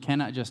written, and you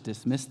cannot just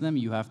dismiss them.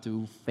 You have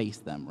to face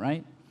them,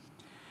 right?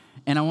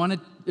 And I want to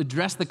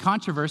address the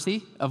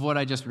controversy of what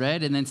I just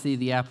read and then see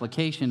the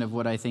application of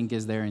what I think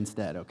is there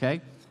instead,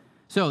 okay?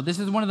 So this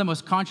is one of the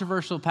most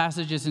controversial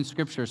passages in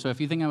Scripture. So if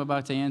you think I'm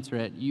about to answer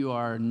it, you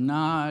are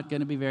not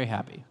going to be very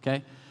happy,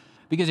 okay?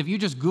 Because if you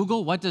just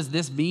Google, what does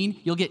this mean,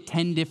 you'll get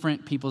 10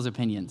 different people's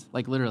opinions,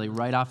 like literally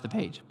right off the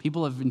page.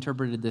 People have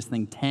interpreted this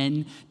thing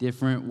 10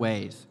 different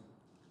ways.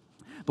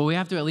 But we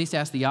have to at least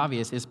ask the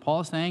obvious. Is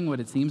Paul saying what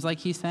it seems like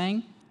he's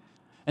saying?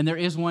 And there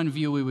is one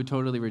view we would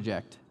totally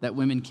reject, that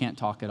women can't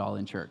talk at all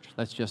in church.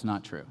 That's just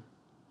not true.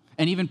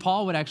 And even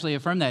Paul would actually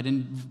affirm that.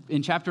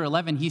 In chapter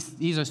 11,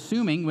 he's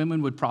assuming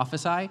women would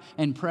prophesy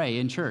and pray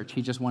in church.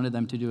 He just wanted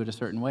them to do it a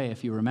certain way,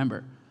 if you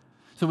remember.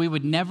 So we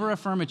would never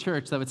affirm a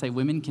church that would say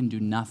women can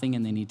do nothing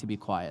and they need to be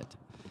quiet.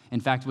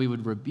 In fact, we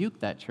would rebuke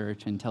that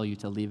church and tell you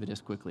to leave it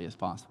as quickly as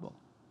possible.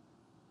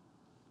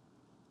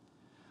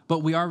 But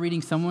we are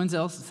reading someone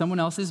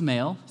else's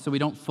mail, so we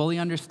don't fully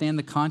understand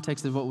the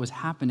context of what was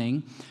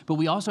happening. But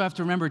we also have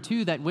to remember,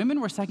 too, that women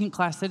were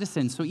second-class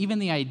citizens. So even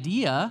the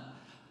idea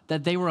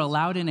that they were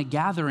allowed in a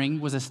gathering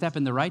was a step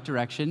in the right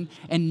direction,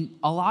 and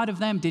a lot of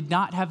them did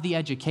not have the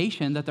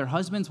education that their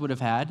husbands would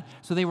have had,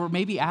 so they were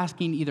maybe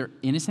asking either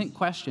innocent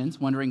questions,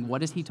 wondering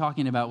what is he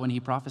talking about when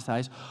he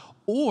prophesies,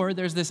 or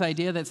there's this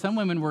idea that some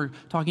women were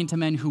talking to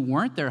men who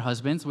weren't their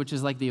husbands, which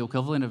is like the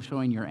equivalent of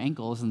showing your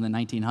ankles in the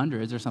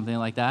 1900s or something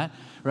like that,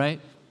 right?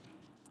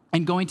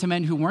 And going to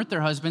men who weren't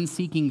their husbands,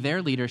 seeking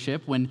their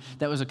leadership, when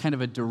that was a kind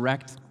of a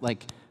direct,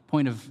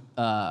 point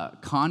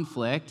of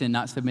conflict and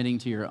not submitting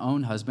to your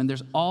own husband.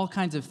 There's all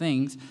kinds of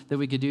things that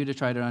we could do to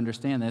try to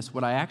understand this.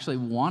 What I actually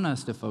want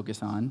us to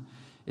focus on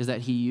is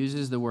that he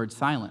uses the word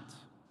silence,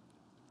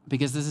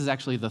 because this is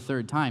actually the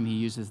third time he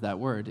uses that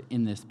word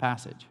in this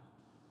passage.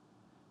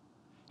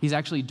 He's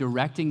actually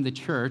directing the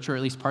church, or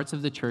at least parts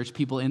of the church,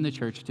 people in the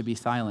church, to be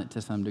silent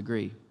to some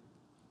degree.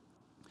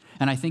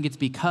 And I think it's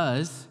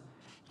because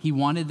he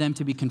wanted them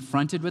to be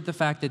confronted with the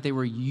fact that they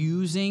were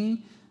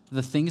using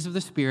the things of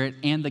the Spirit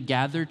and the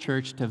gathered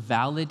church to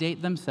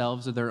validate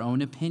themselves or their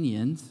own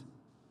opinions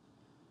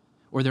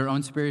or their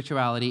own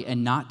spirituality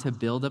and not to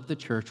build up the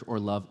church or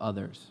love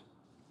others.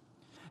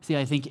 See,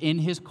 I think in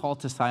his call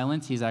to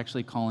silence, he's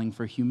actually calling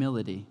for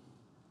humility.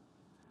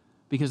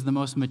 Because the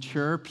most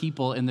mature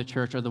people in the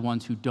church are the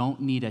ones who don't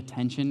need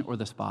attention or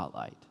the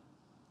spotlight.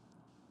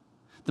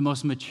 The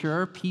most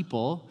mature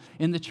people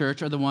in the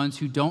church are the ones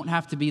who don't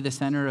have to be the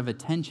center of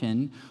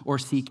attention or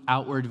seek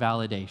outward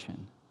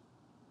validation.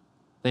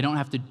 They don't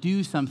have to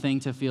do something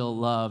to feel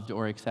loved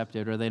or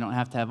accepted, or they don't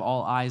have to have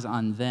all eyes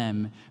on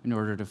them in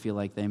order to feel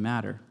like they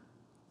matter.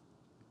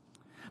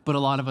 But a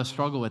lot of us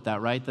struggle with that,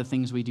 right? The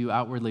things we do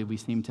outwardly, we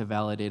seem to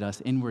validate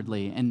us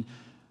inwardly. And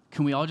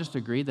can we all just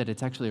agree that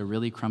it's actually a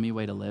really crummy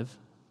way to live?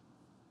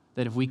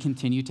 That if we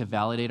continue to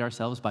validate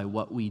ourselves by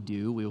what we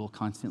do, we will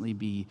constantly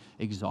be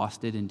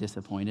exhausted and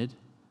disappointed.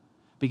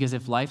 Because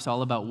if life's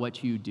all about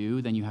what you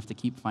do, then you have to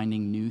keep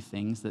finding new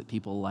things that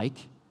people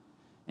like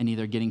and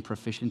either getting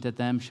proficient at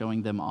them,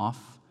 showing them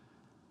off,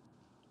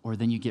 or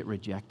then you get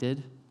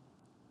rejected.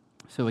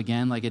 So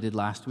again, like I did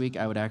last week,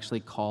 I would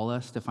actually call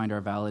us to find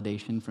our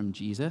validation from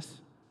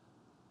Jesus,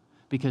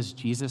 because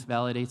Jesus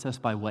validates us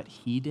by what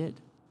he did,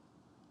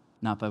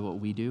 not by what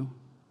we do.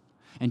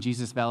 And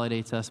Jesus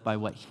validates us by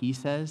what he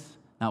says,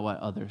 not what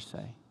others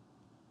say.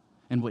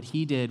 And what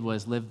he did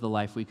was live the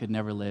life we could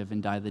never live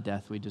and die the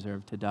death we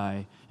deserved to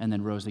die, and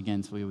then rose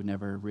again so we would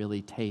never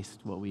really taste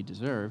what we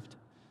deserved.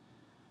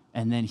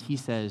 And then he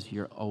says,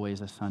 you're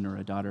always a son or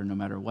a daughter no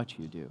matter what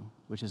you do,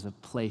 which is a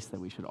place that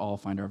we should all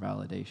find our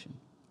validation.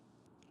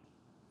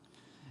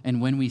 And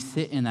when we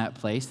sit in that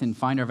place and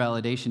find our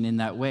validation in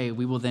that way,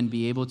 we will then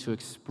be able to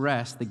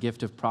express the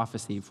gift of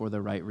prophecy for the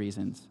right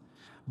reasons.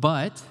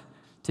 But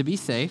to be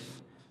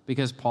safe,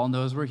 because Paul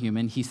knows we're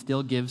human, he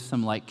still gives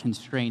some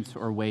constraints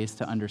or ways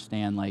to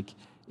understand,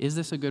 is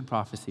this a good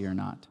prophecy or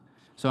not?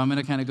 So I'm going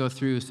to kind of go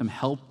through some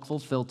helpful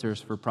filters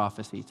for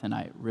prophecy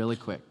tonight really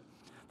quick.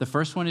 The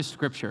first one is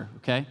Scripture,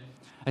 okay?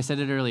 I said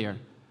it earlier.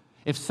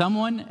 If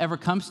someone ever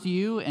comes to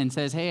you and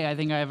says, hey, I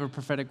think I have a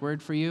prophetic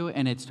word for you,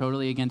 and it's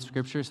totally against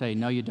Scripture, say,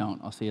 no, you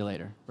don't. I'll see you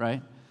later,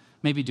 right?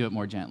 Maybe do it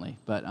more gently,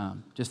 but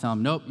just tell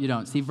them, nope, you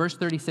don't. See, verse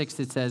 36,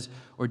 it says,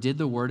 or did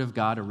the word of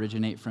God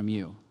originate from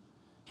you?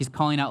 He's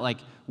calling out,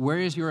 where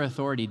is your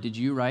authority? Did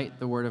you write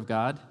the word of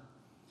God?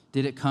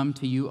 Did it come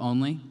to you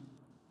only?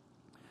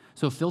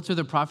 So filter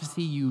the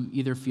prophecy you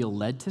either feel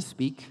led to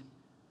speak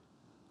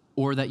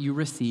or that you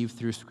receive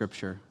through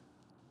Scripture.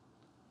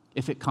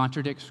 If it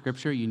contradicts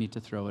Scripture, you need to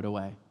throw it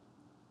away.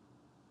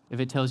 If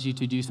it tells you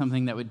to do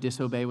something that would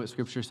disobey what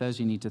Scripture says,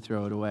 you need to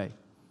throw it away.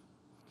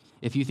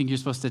 If you think you're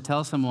supposed to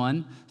tell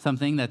someone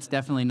something that's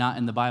definitely not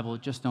in the Bible,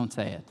 just don't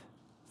say it.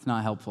 It's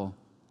not helpful.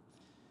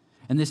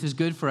 And this is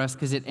good for us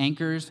because it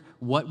anchors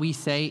what we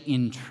say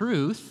in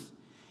truth,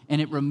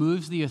 and it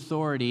removes the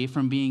authority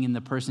from being in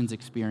the person's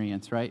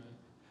experience, right?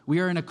 We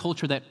are in a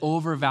culture that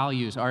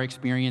overvalues our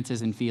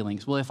experiences and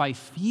feelings. Well, if I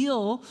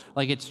feel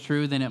like it's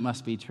true, then it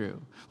must be true.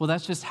 Well,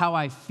 that's just how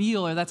I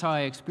feel, or that's how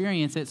I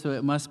experience it, so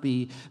it must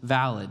be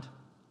valid.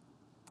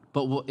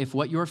 But if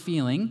what you're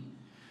feeling,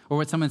 or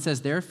what someone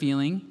says they're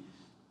feeling,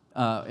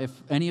 if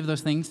any of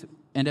those things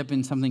end up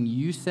in something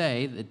you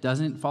say that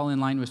doesn't fall in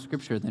line with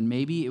Scripture, then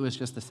maybe it was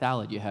just the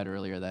salad you had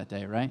earlier that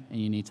day, right?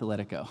 And you need to let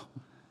it go.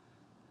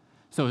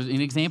 So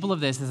an example of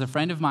this is a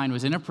friend of mine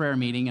was in a prayer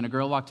meeting, and a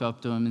girl walked up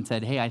to him and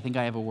said, hey, I think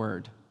I have a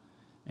word.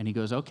 And he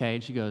goes, okay.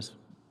 And she goes,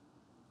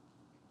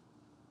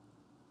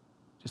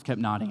 just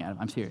kept nodding at him.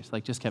 I'm serious.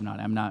 Just kept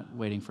nodding. I'm not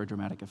waiting for a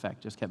dramatic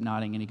effect. Just kept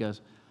nodding. And he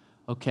goes,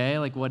 okay,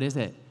 what is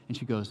it? And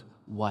she goes,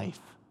 wife.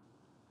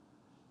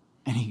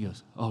 And he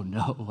goes, oh,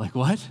 no.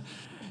 What?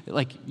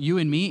 You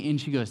and me?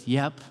 And she goes,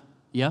 yep.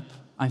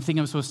 I think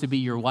I'm supposed to be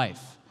your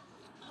wife.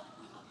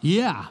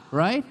 Yeah,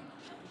 right?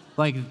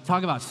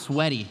 Talk about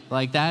sweaty.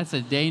 That's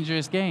a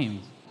dangerous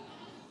game.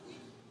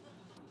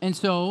 And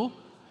so,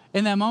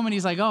 in that moment,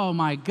 he's like, oh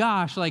my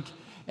gosh,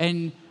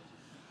 and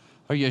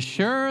are you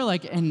sure?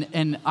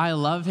 And I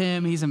love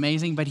him, he's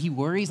amazing, but he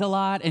worries a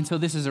lot, and so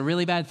this is a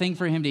really bad thing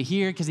for him to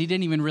hear because he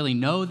didn't even really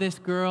know this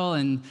girl,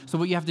 and so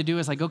what you have to do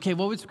is okay,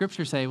 what would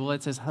Scripture say? Well,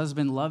 it says,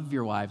 husband, love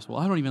your wives. Well,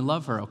 I don't even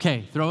love her.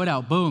 Okay, throw it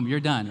out, boom,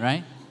 you're done,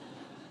 right?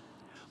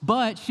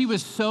 But she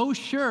was so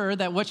sure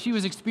that what she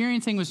was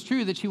experiencing was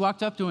true that she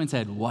walked up to him and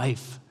said,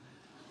 wife,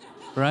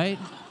 right?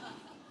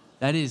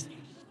 That is,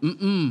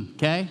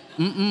 okay?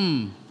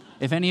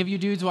 If any of you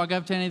dudes walk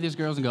up to any of these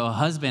girls and go,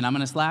 husband, I'm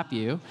going to slap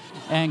you.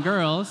 And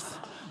girls,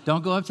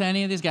 don't go up to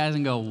any of these guys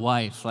and go,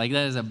 wife. That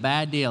is a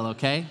bad deal,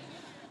 okay?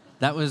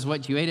 That was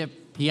what you ate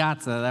at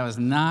Piazza. That was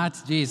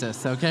not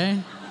Jesus,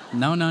 okay?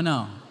 No,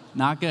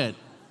 not good.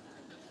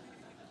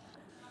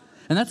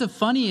 And that's a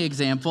funny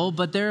example,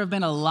 but there have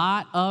been a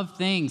lot of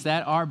things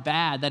that are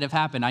bad that have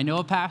happened. I know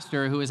a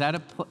pastor who was at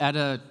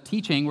a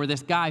teaching where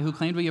this guy who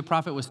claimed to be a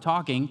prophet was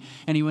talking,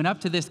 and he went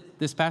up to this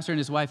pastor and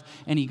his wife,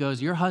 and he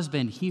goes, your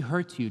husband, he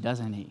hurts you,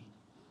 doesn't he?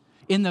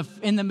 In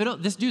the middle,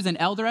 this dude's an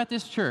elder at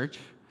this church,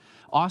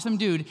 awesome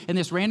dude, and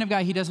this random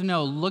guy he doesn't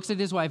know looks at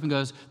his wife and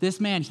goes, this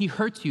man, he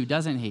hurts you,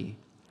 doesn't he?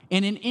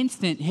 In an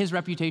instant, his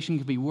reputation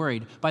could be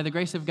worried. By the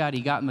grace of God,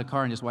 he got in the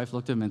car and his wife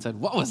looked at him and said,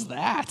 "What was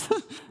that?"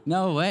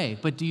 No way.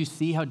 But do you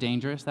see how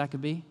dangerous that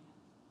could be?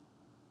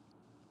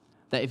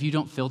 That if you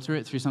don't filter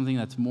it through something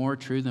that's more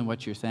true than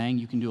what you're saying,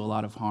 you can do a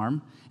lot of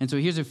harm. And so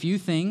here's a few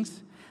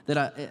things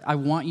that I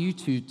want you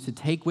to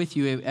take with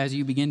you as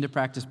you begin to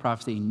practice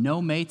prophecy.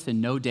 No mates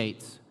and no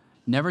dates.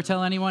 Never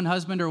tell anyone,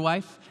 husband or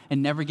wife,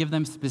 and never give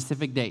them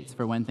specific dates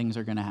for when things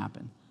are going to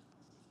happen.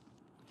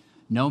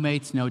 No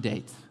mates, no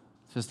dates.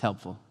 It's just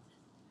helpful.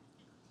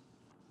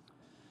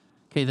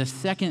 Okay, the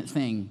second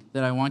thing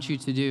that I want you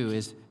to do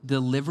is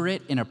deliver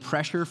it in a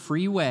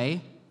pressure-free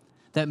way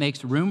that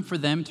makes room for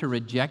them to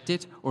reject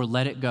it or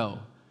let it go.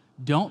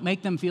 Don't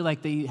make them feel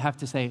like they have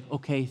to say,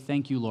 "Okay,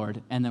 thank you,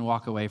 Lord," and then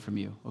walk away from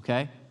you,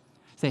 okay?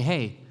 Say,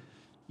 "Hey,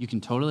 you can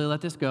totally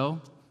let this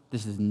go.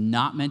 This is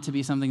not meant to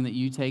be something that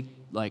you take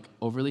like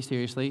overly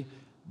seriously,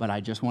 but I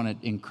just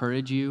want to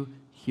encourage you.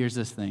 Here's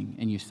this thing,"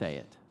 and you say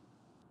it.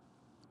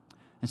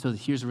 And so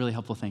here's a really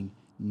helpful thing.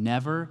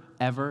 Never,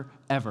 ever,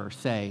 ever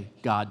say,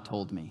 "God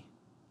told me."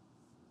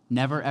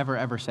 Never, ever,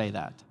 ever say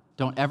that.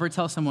 Don't ever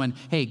tell someone,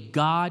 "Hey,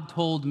 God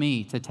told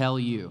me to tell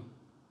you."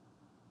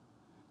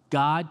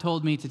 God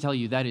told me to tell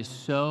you. That is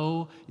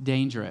so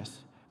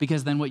dangerous,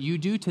 because then what you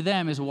do to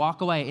them is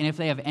walk away, and if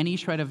they have any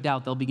shred of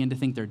doubt, they'll begin to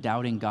think they're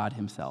doubting God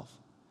himself.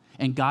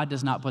 And God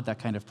does not put that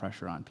kind of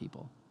pressure on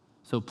people.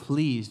 So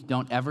please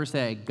don't ever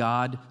say,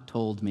 "God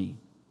told me."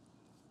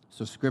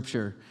 So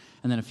scripture,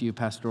 and then a few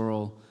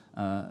pastoral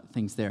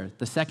things there.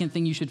 The second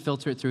thing you should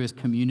filter it through is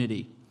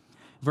community.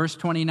 Verse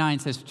 29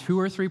 says 2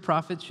 or 3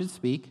 prophets should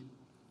speak,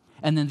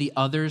 and then the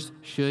others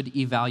should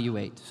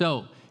evaluate.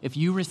 So if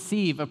you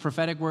receive a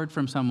prophetic word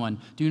from someone,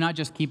 do not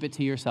just keep it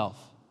to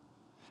yourself.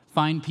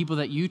 Find people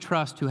that you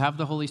trust who have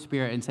the Holy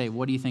Spirit and say,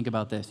 "What do you think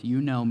about this?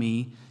 You know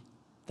me.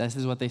 This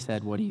is what they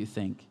said. What do you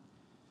think?"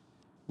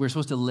 We're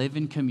supposed to live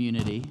in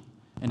community,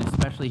 and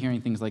especially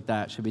hearing things like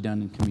that should be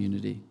done in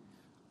community.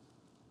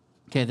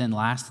 Okay, then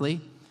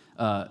lastly,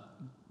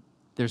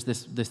 there's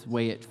this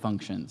way it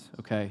functions,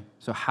 okay?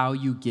 So how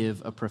you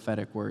give a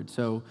prophetic word.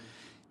 So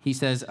he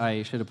says,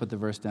 I should have put the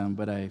verse down,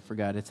 but I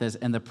forgot. It says,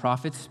 "And the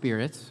prophets'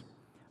 spirits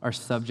are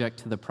subject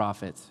to the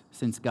prophets,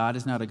 since God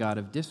is not a God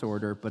of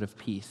disorder, but of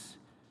peace."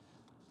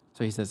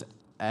 So he says,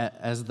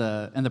 and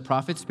the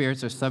prophets'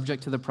 spirits are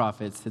subject to the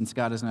prophets, since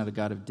God is not a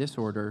God of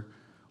disorder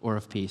or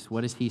of peace.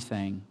 What is he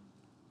saying?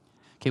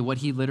 Okay, what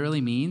he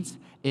literally means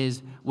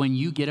is when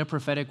you get a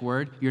prophetic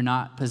word, you're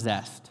not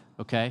possessed,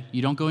 okay?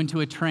 You don't go into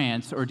a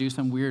trance or do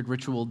some weird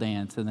ritual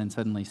dance and then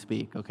suddenly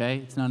speak, okay?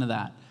 It's none of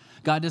that.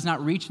 God does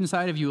not reach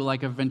inside of you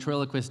like a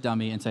ventriloquist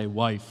dummy and say,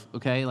 "Wife,"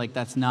 okay? Like,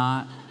 that's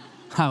not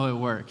how it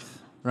works,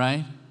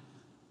 right?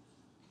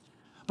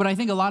 But I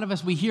think a lot of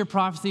us, we hear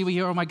prophecy, we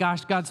hear, "Oh my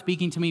gosh, God's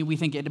speaking to me." We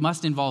think it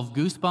must involve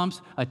goosebumps,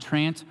 a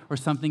trance, or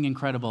something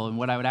incredible. And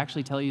what I would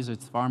actually tell you is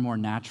it's far more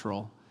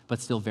natural, but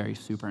still very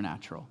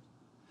supernatural.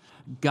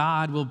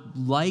 God will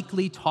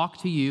likely talk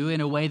to you in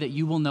a way that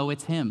you will know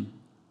it's him.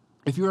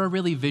 If you're a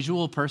really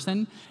visual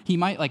person, he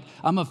might, like,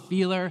 I'm a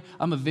feeler,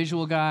 I'm a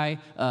visual guy.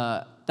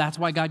 That's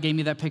why God gave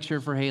me that picture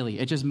for Haley.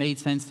 It just made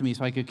sense to me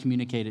so I could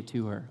communicate it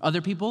to her.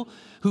 Other people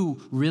who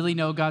really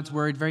know God's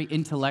word, very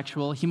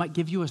intellectual, he might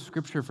give you a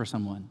scripture for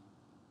someone.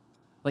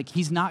 Like,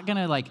 he's not going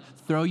to, like,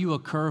 throw you a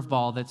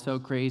curveball that's so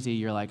crazy.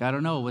 You're like, "I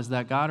don't know, was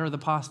that God or the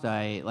pasta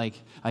I ate?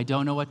 Like, I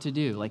don't know what to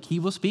do." Like, he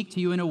will speak to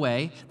you in a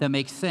way that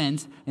makes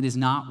sense and is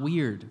not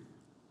weird.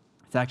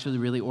 It's actually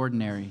really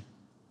ordinary.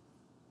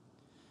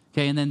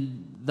 Okay, and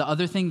then the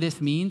other thing this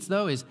means,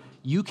 though, is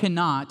you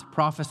cannot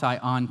prophesy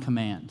on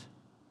command.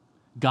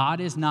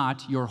 God is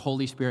not your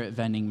Holy Spirit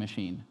vending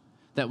machine,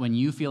 that when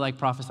you feel like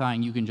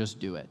prophesying, you can just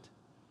do it.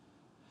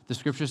 The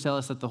scriptures tell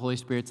us that the Holy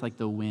Spirit's like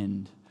the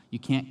wind. You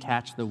can't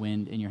catch the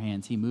wind in your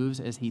hands. He moves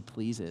as he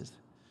pleases.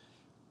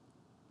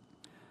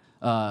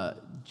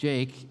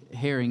 Jake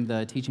Herring,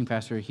 the teaching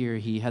pastor here,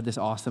 he had this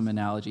awesome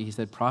analogy. He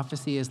said,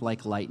 "Prophecy is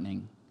like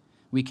lightning.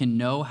 We can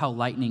know how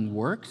lightning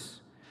works,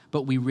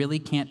 but we really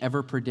can't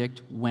ever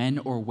predict when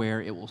or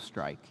where it will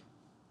strike."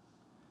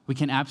 We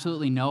can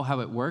absolutely know how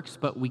it works,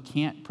 but we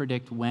can't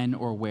predict when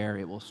or where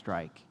it will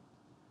strike.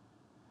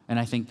 And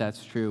I think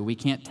that's true. We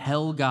can't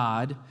tell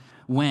God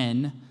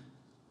when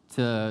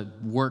to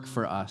work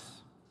for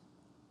us.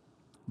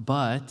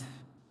 But,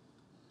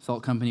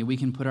 Salt Company, we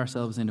can put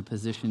ourselves in a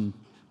position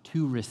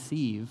to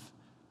receive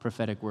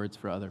prophetic words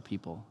for other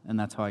people. And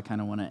that's how I kind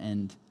of want to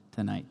end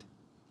tonight.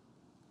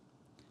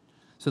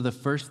 So the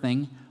first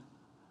thing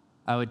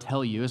I would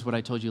tell you is what I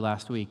told you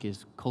last week,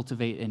 is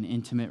cultivate an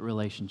intimate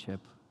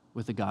relationship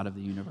with the God of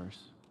the universe.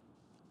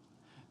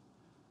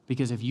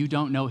 Because if you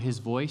don't know his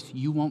voice,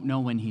 you won't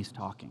know when he's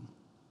talking,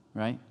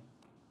 right?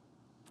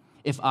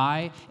 If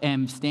I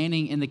am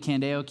standing in the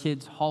Candeo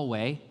kids'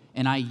 hallway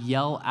and I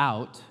yell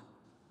out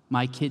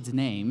my kids'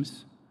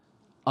 names,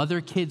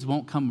 other kids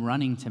won't come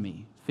running to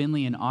me,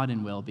 Finley and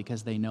Auden will,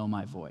 because they know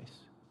my voice.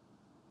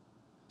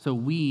 So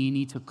we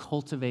need to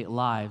cultivate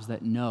lives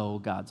that know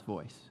God's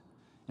voice,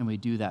 and we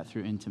do that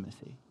through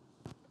intimacy.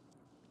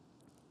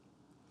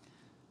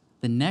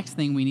 The next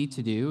thing we need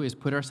to do is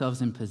put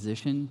ourselves in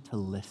position to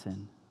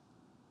listen.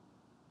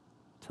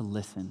 To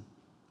listen.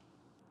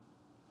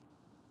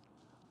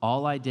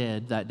 All I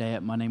did that day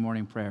at Monday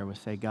morning prayer was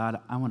say, God,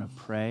 I want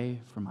to pray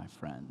for my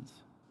friends.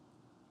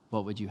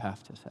 What would you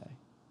have to say?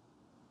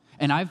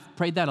 And I've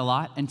prayed that a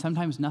lot, and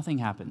sometimes nothing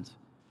happens.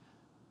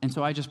 And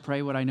so I just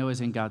pray what I know is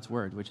in God's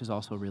word, which is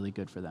also really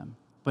good for them.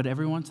 But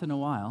every once in a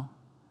while,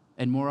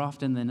 and more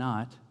often than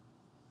not,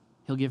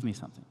 he'll give me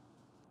something.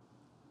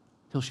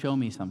 He'll show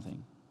me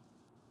something.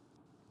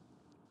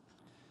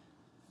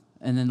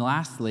 And then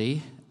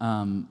lastly,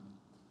 and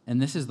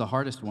this is the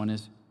hardest one,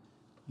 is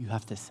you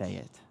have to say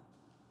it,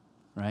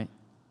 right?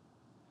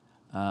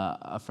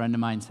 A friend of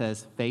mine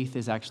says faith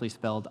is actually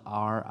spelled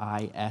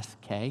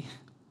R-I-S-K.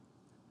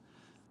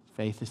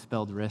 Faith is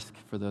spelled risk,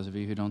 for those of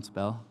you who don't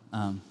spell.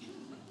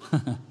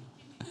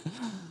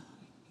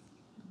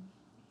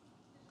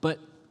 But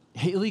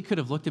Haley could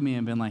have looked at me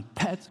and been like,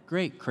 that's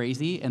great,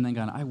 crazy, and then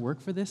gone, I work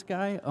for this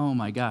guy? Oh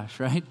my gosh,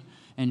 right?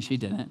 And she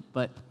didn't.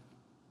 But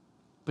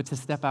to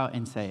step out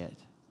and say it.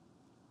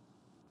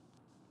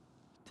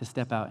 To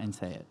step out and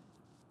say it.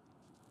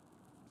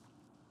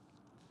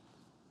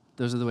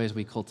 Those are the ways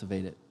we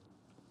cultivate it.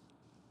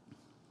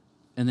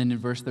 And then in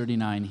verse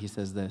 39, he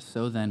says this,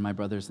 so then, my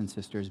brothers and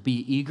sisters,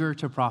 be eager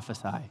to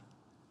prophesy,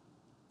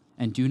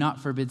 and do not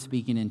forbid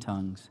speaking in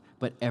tongues,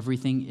 but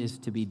everything is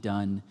to be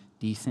done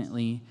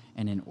decently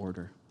and in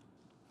order.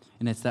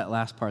 And it's that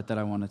last part that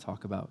I want to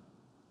talk about.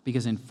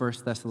 Because in 1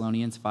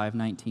 Thessalonians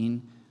 5:19,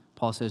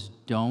 Paul says,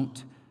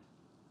 don't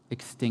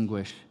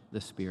extinguish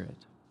the Spirit.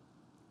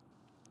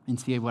 And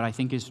see, what I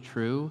think is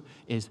true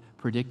is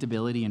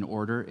predictability and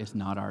order is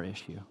not our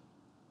issue.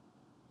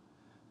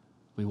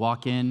 We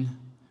walk in,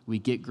 we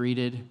get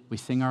greeted, we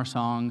sing our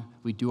song,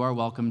 we do our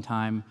welcome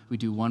time, we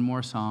do one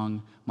more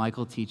song,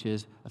 Michael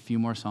teaches a few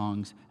more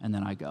songs, and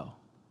then I go.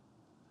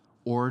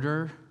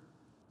 Order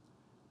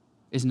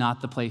is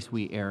not the place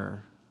we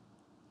err.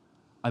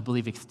 I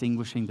believe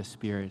extinguishing the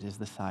Spirit is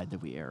the side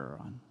that we err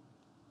on.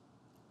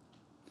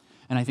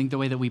 And I think the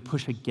way that we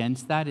push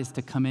against that is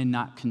to come in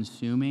not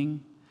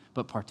consuming,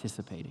 but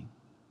participating.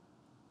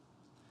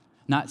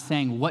 Not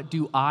saying, what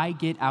do I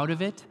get out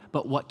of it,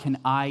 but what can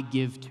I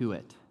give to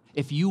it?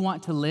 If you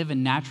want to live a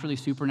naturally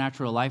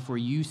supernatural life where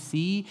you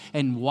see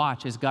and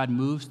watch as God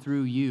moves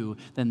through you,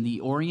 then the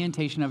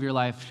orientation of your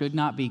life should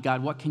not be,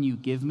 God, what can you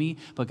give me?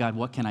 But God,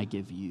 what can I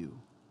give you?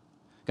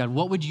 God,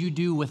 what would you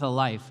do with a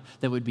life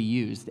that would be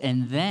used?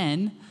 And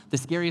then the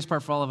scariest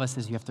part for all of us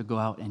is you have to go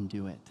out and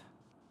do it.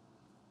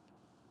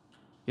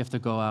 You have to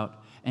go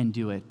out and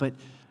do it. But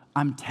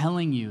I'm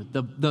telling you,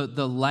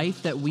 the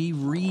life that we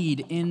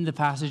read in the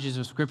passages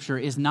of Scripture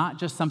is not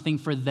just something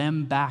for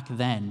them back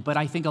then, but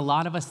I think a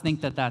lot of us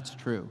think that that's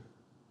true.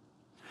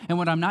 And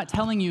what I'm not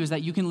telling you is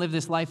that you can live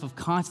this life of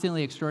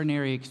constantly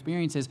extraordinary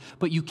experiences,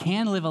 but you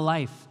can live a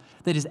life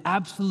that is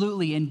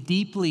absolutely and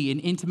deeply in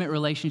intimate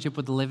relationship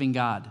with the living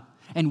God.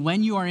 And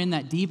when you are in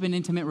that deep and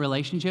intimate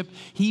relationship,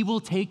 he will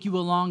take you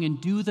along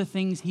and do the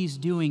things he's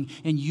doing,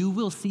 and you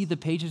will see the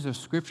pages of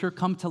Scripture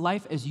come to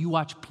life as you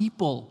watch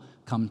people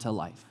come to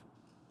life.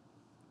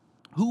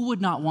 Who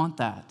would not want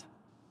that?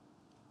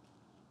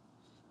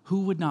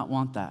 Who would not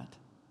want that?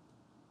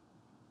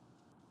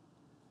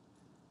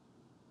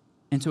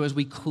 And so as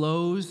we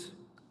close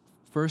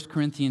 1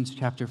 Corinthians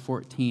chapter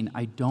 14,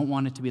 I don't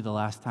want it to be the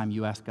last time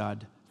you ask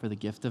God for the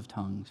gift of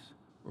tongues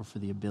or for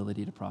the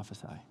ability to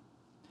prophesy.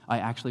 I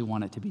actually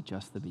want it to be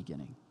just the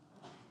beginning.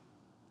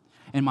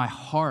 And my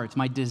heart,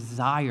 my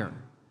desire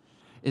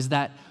is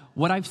that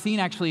what I've seen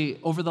actually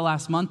over the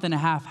last month and a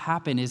half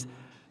happen is,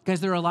 guys,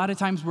 there are a lot of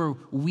times where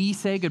we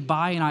say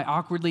goodbye and I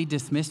awkwardly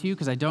dismiss you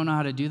because I don't know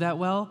how to do that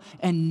well,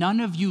 and none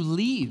of you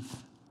leave.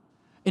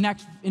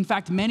 In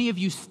fact, many of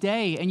you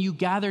stay and you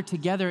gather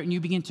together and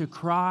you begin to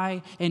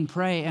cry and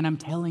pray, and I'm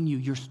telling you,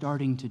 you're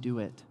starting to do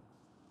it.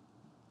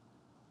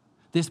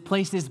 This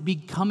place is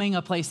becoming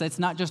a place that's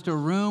not just a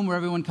room where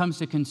everyone comes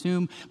to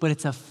consume, but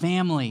it's a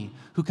family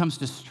who comes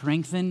to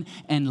strengthen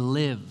and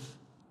live.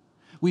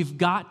 We've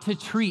got to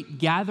treat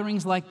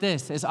gatherings like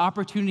this as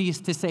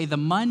opportunities to say the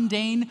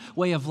mundane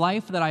way of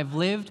life that I've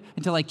lived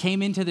until I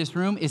came into this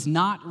room is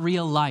not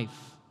real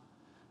life.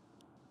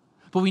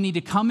 But we need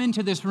to come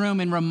into this room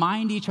and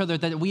remind each other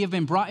that we have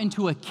been brought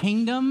into a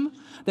kingdom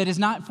that is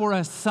not for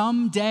us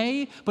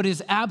someday, but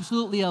is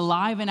absolutely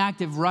alive and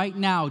active right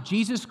now.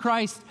 Jesus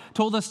Christ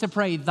told us to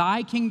pray,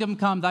 thy kingdom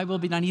come, thy will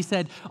be done. He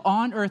said,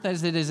 on earth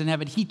as it is in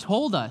heaven. He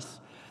told us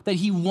that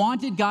he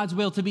wanted God's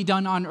will to be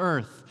done on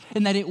earth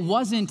and that it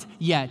wasn't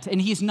yet.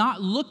 And he's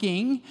not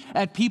looking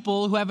at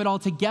people who have it all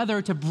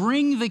together to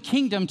bring the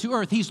kingdom to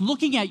earth. He's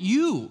looking at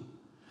you,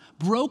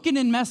 broken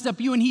and messed up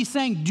you, and he's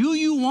saying, do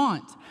you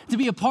want to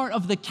be a part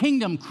of the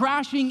kingdom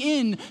crashing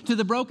in to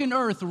the broken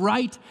earth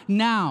right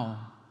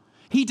now?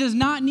 He does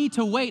not need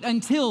to wait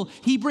until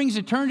he brings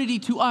eternity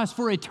to us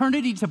for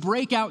eternity to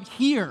break out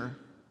here.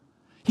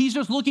 He's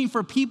just looking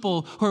for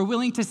people who are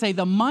willing to say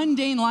the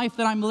mundane life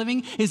that I'm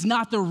living is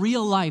not the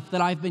real life that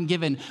I've been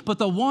given, but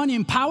the one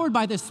empowered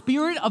by the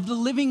Spirit of the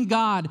living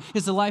God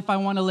is the life I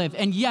want to live.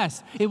 And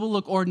yes, it will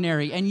look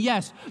ordinary. And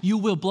yes, you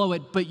will blow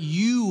it, but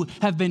you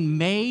have been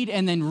made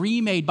and then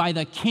remade by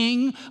the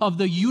King of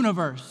the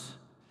universe.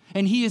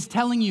 And he is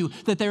telling you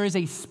that there is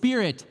a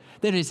spirit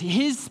that is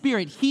his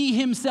spirit, he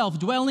himself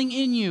dwelling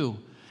in you.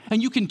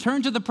 And you can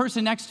turn to the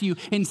person next to you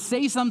and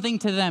say something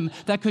to them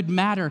that could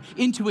matter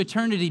into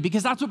eternity,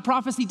 because that's what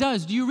prophecy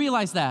does. Do you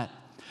realize that?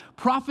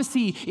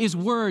 Prophecy is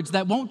words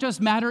that won't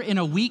just matter in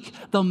a week,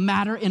 they'll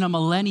matter in a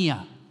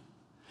millennia.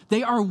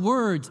 They are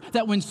words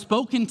that when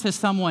spoken to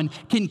someone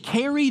can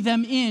carry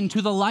them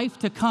into the life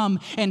to come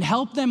and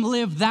help them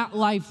live that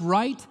life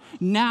right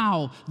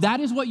now. That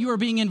is what you are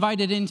being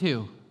invited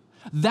into.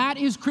 That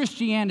is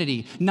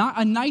Christianity, not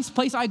a nice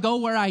place I go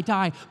where I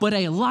die, but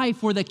a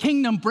life where the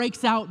kingdom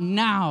breaks out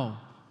now.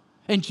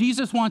 And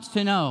Jesus wants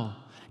to know,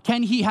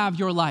 can he have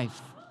your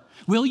life?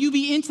 Will you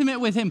be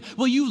intimate with him?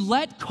 Will you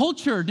let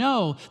culture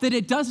know that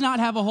it does not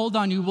have a hold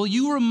on you? Will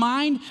you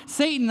remind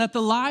Satan that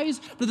the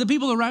lies that the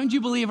people around you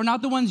believe are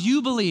not the ones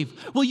you believe?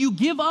 Will you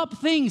give up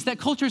things that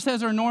culture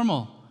says are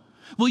normal?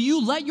 Will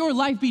you let your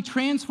life be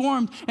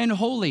transformed and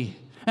holy?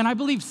 And I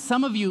believe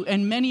some of you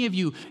and many of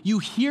you, you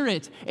hear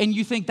it and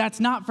you think that's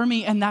not for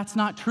me, and that's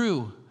not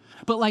true.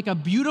 But like a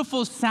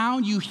beautiful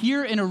sound you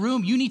hear in a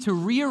room, you need to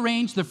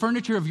rearrange the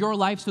furniture of your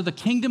life so the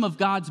kingdom of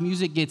God's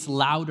music gets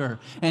louder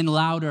and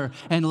louder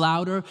and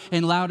louder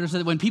and louder, so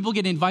that when people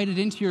get invited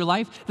into your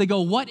life, they go,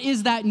 what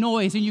is that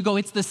noise? And you go,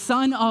 it's the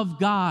Son of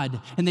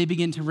God. And they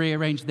begin to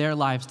rearrange their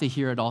lives to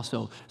hear it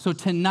also. So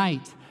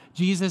tonight,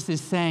 Jesus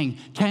is saying,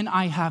 can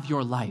I have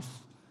your life?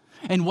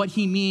 And what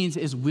he means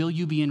is, will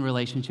you be in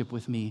relationship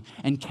with me?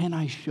 And can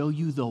I show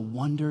you the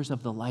wonders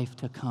of the life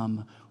to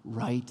come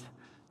right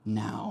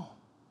now?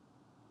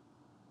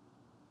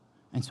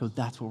 And so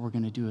that's what we're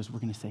going to do, is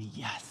we're going to say,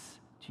 yes,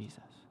 Jesus.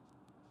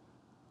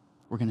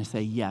 We're going to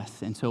say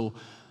yes. And so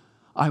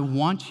I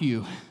want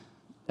you,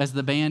 as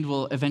the band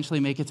will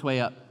eventually make its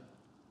way up,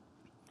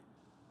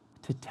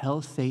 to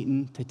tell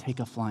Satan to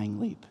take a flying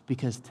leap,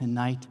 because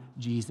tonight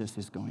Jesus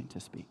is going to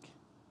speak.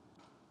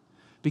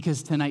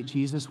 Because tonight,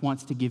 Jesus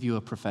wants to give you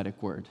a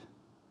prophetic word.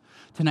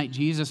 Tonight,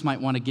 Jesus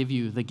might want to give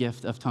you the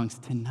gift of tongues.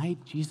 Tonight,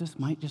 Jesus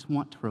might just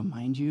want to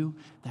remind you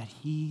that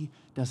he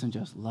doesn't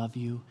just love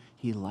you,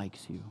 he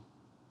likes you.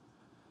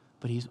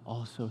 But he's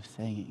also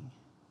saying,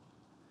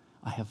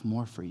 I have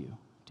more for you.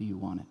 Do you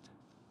want it?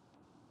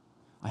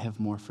 I have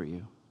more for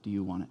you. Do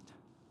you want it?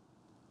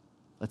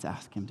 Let's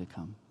ask him to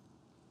come.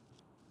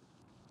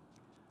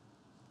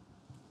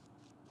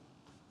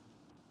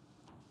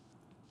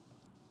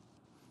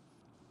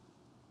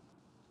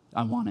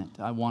 I want it.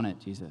 I want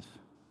it, Jesus.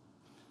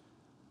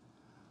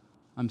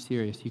 I'm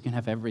serious. You can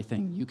have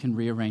everything. You can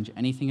rearrange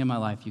anything in my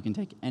life. You can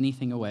take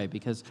anything away,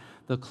 because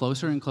the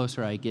closer and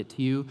closer I get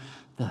to you,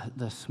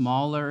 the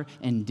smaller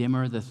and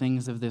dimmer the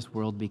things of this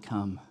world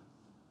become.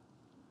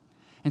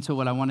 And so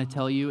what I want to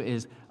tell you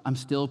is, I'm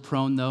still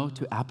prone, though,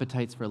 to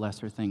appetites for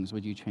lesser things.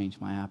 Would you change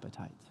my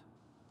appetites?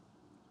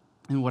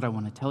 And what I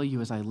want to tell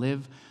you is, I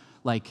live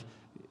like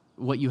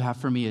what you have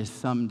for me is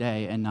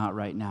someday and not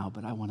right now,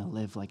 but I want to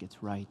live like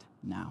it's right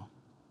now.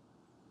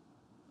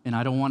 And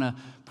I don't want to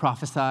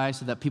prophesy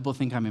so that people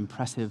think I'm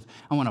impressive.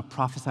 I want to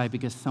prophesy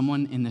because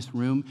someone in this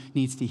room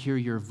needs to hear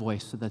your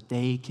voice so that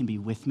they can be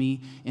with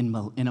me in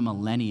a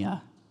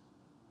millennia.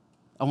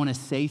 I want to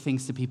say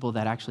things to people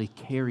that actually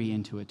carry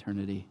into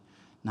eternity,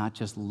 not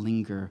just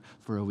linger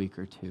for a week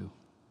or two.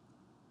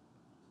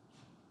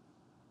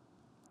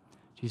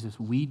 Jesus,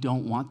 we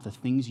don't want the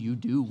things you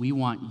do. We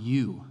want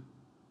you.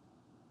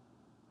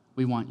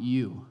 We want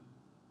you.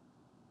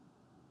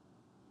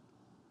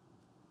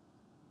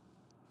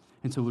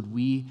 And so would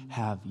we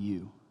have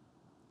you?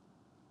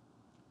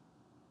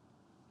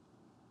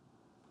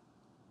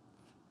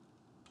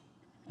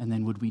 And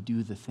then would we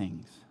do the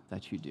things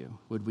that you do?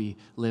 Would we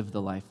live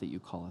the life that you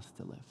call us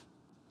to live?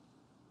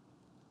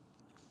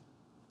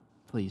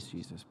 Please,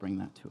 Jesus, bring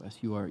that to us.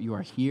 You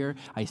are here.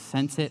 I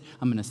sense it.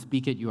 I'm going to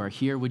speak it. You are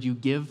here. Would you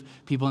give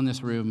people in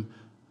this room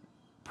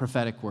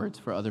prophetic words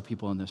for other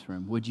people in this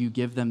room? Would you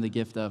give them the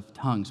gift of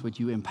tongues? Would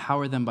you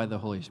empower them by the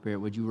Holy Spirit?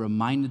 Would you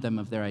remind them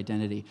of their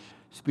identity?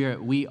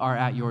 Spirit, we are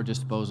at your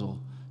disposal.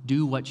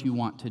 Do what you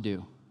want to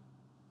do.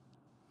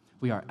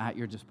 We are at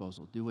your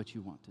disposal. Do what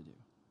you want to do.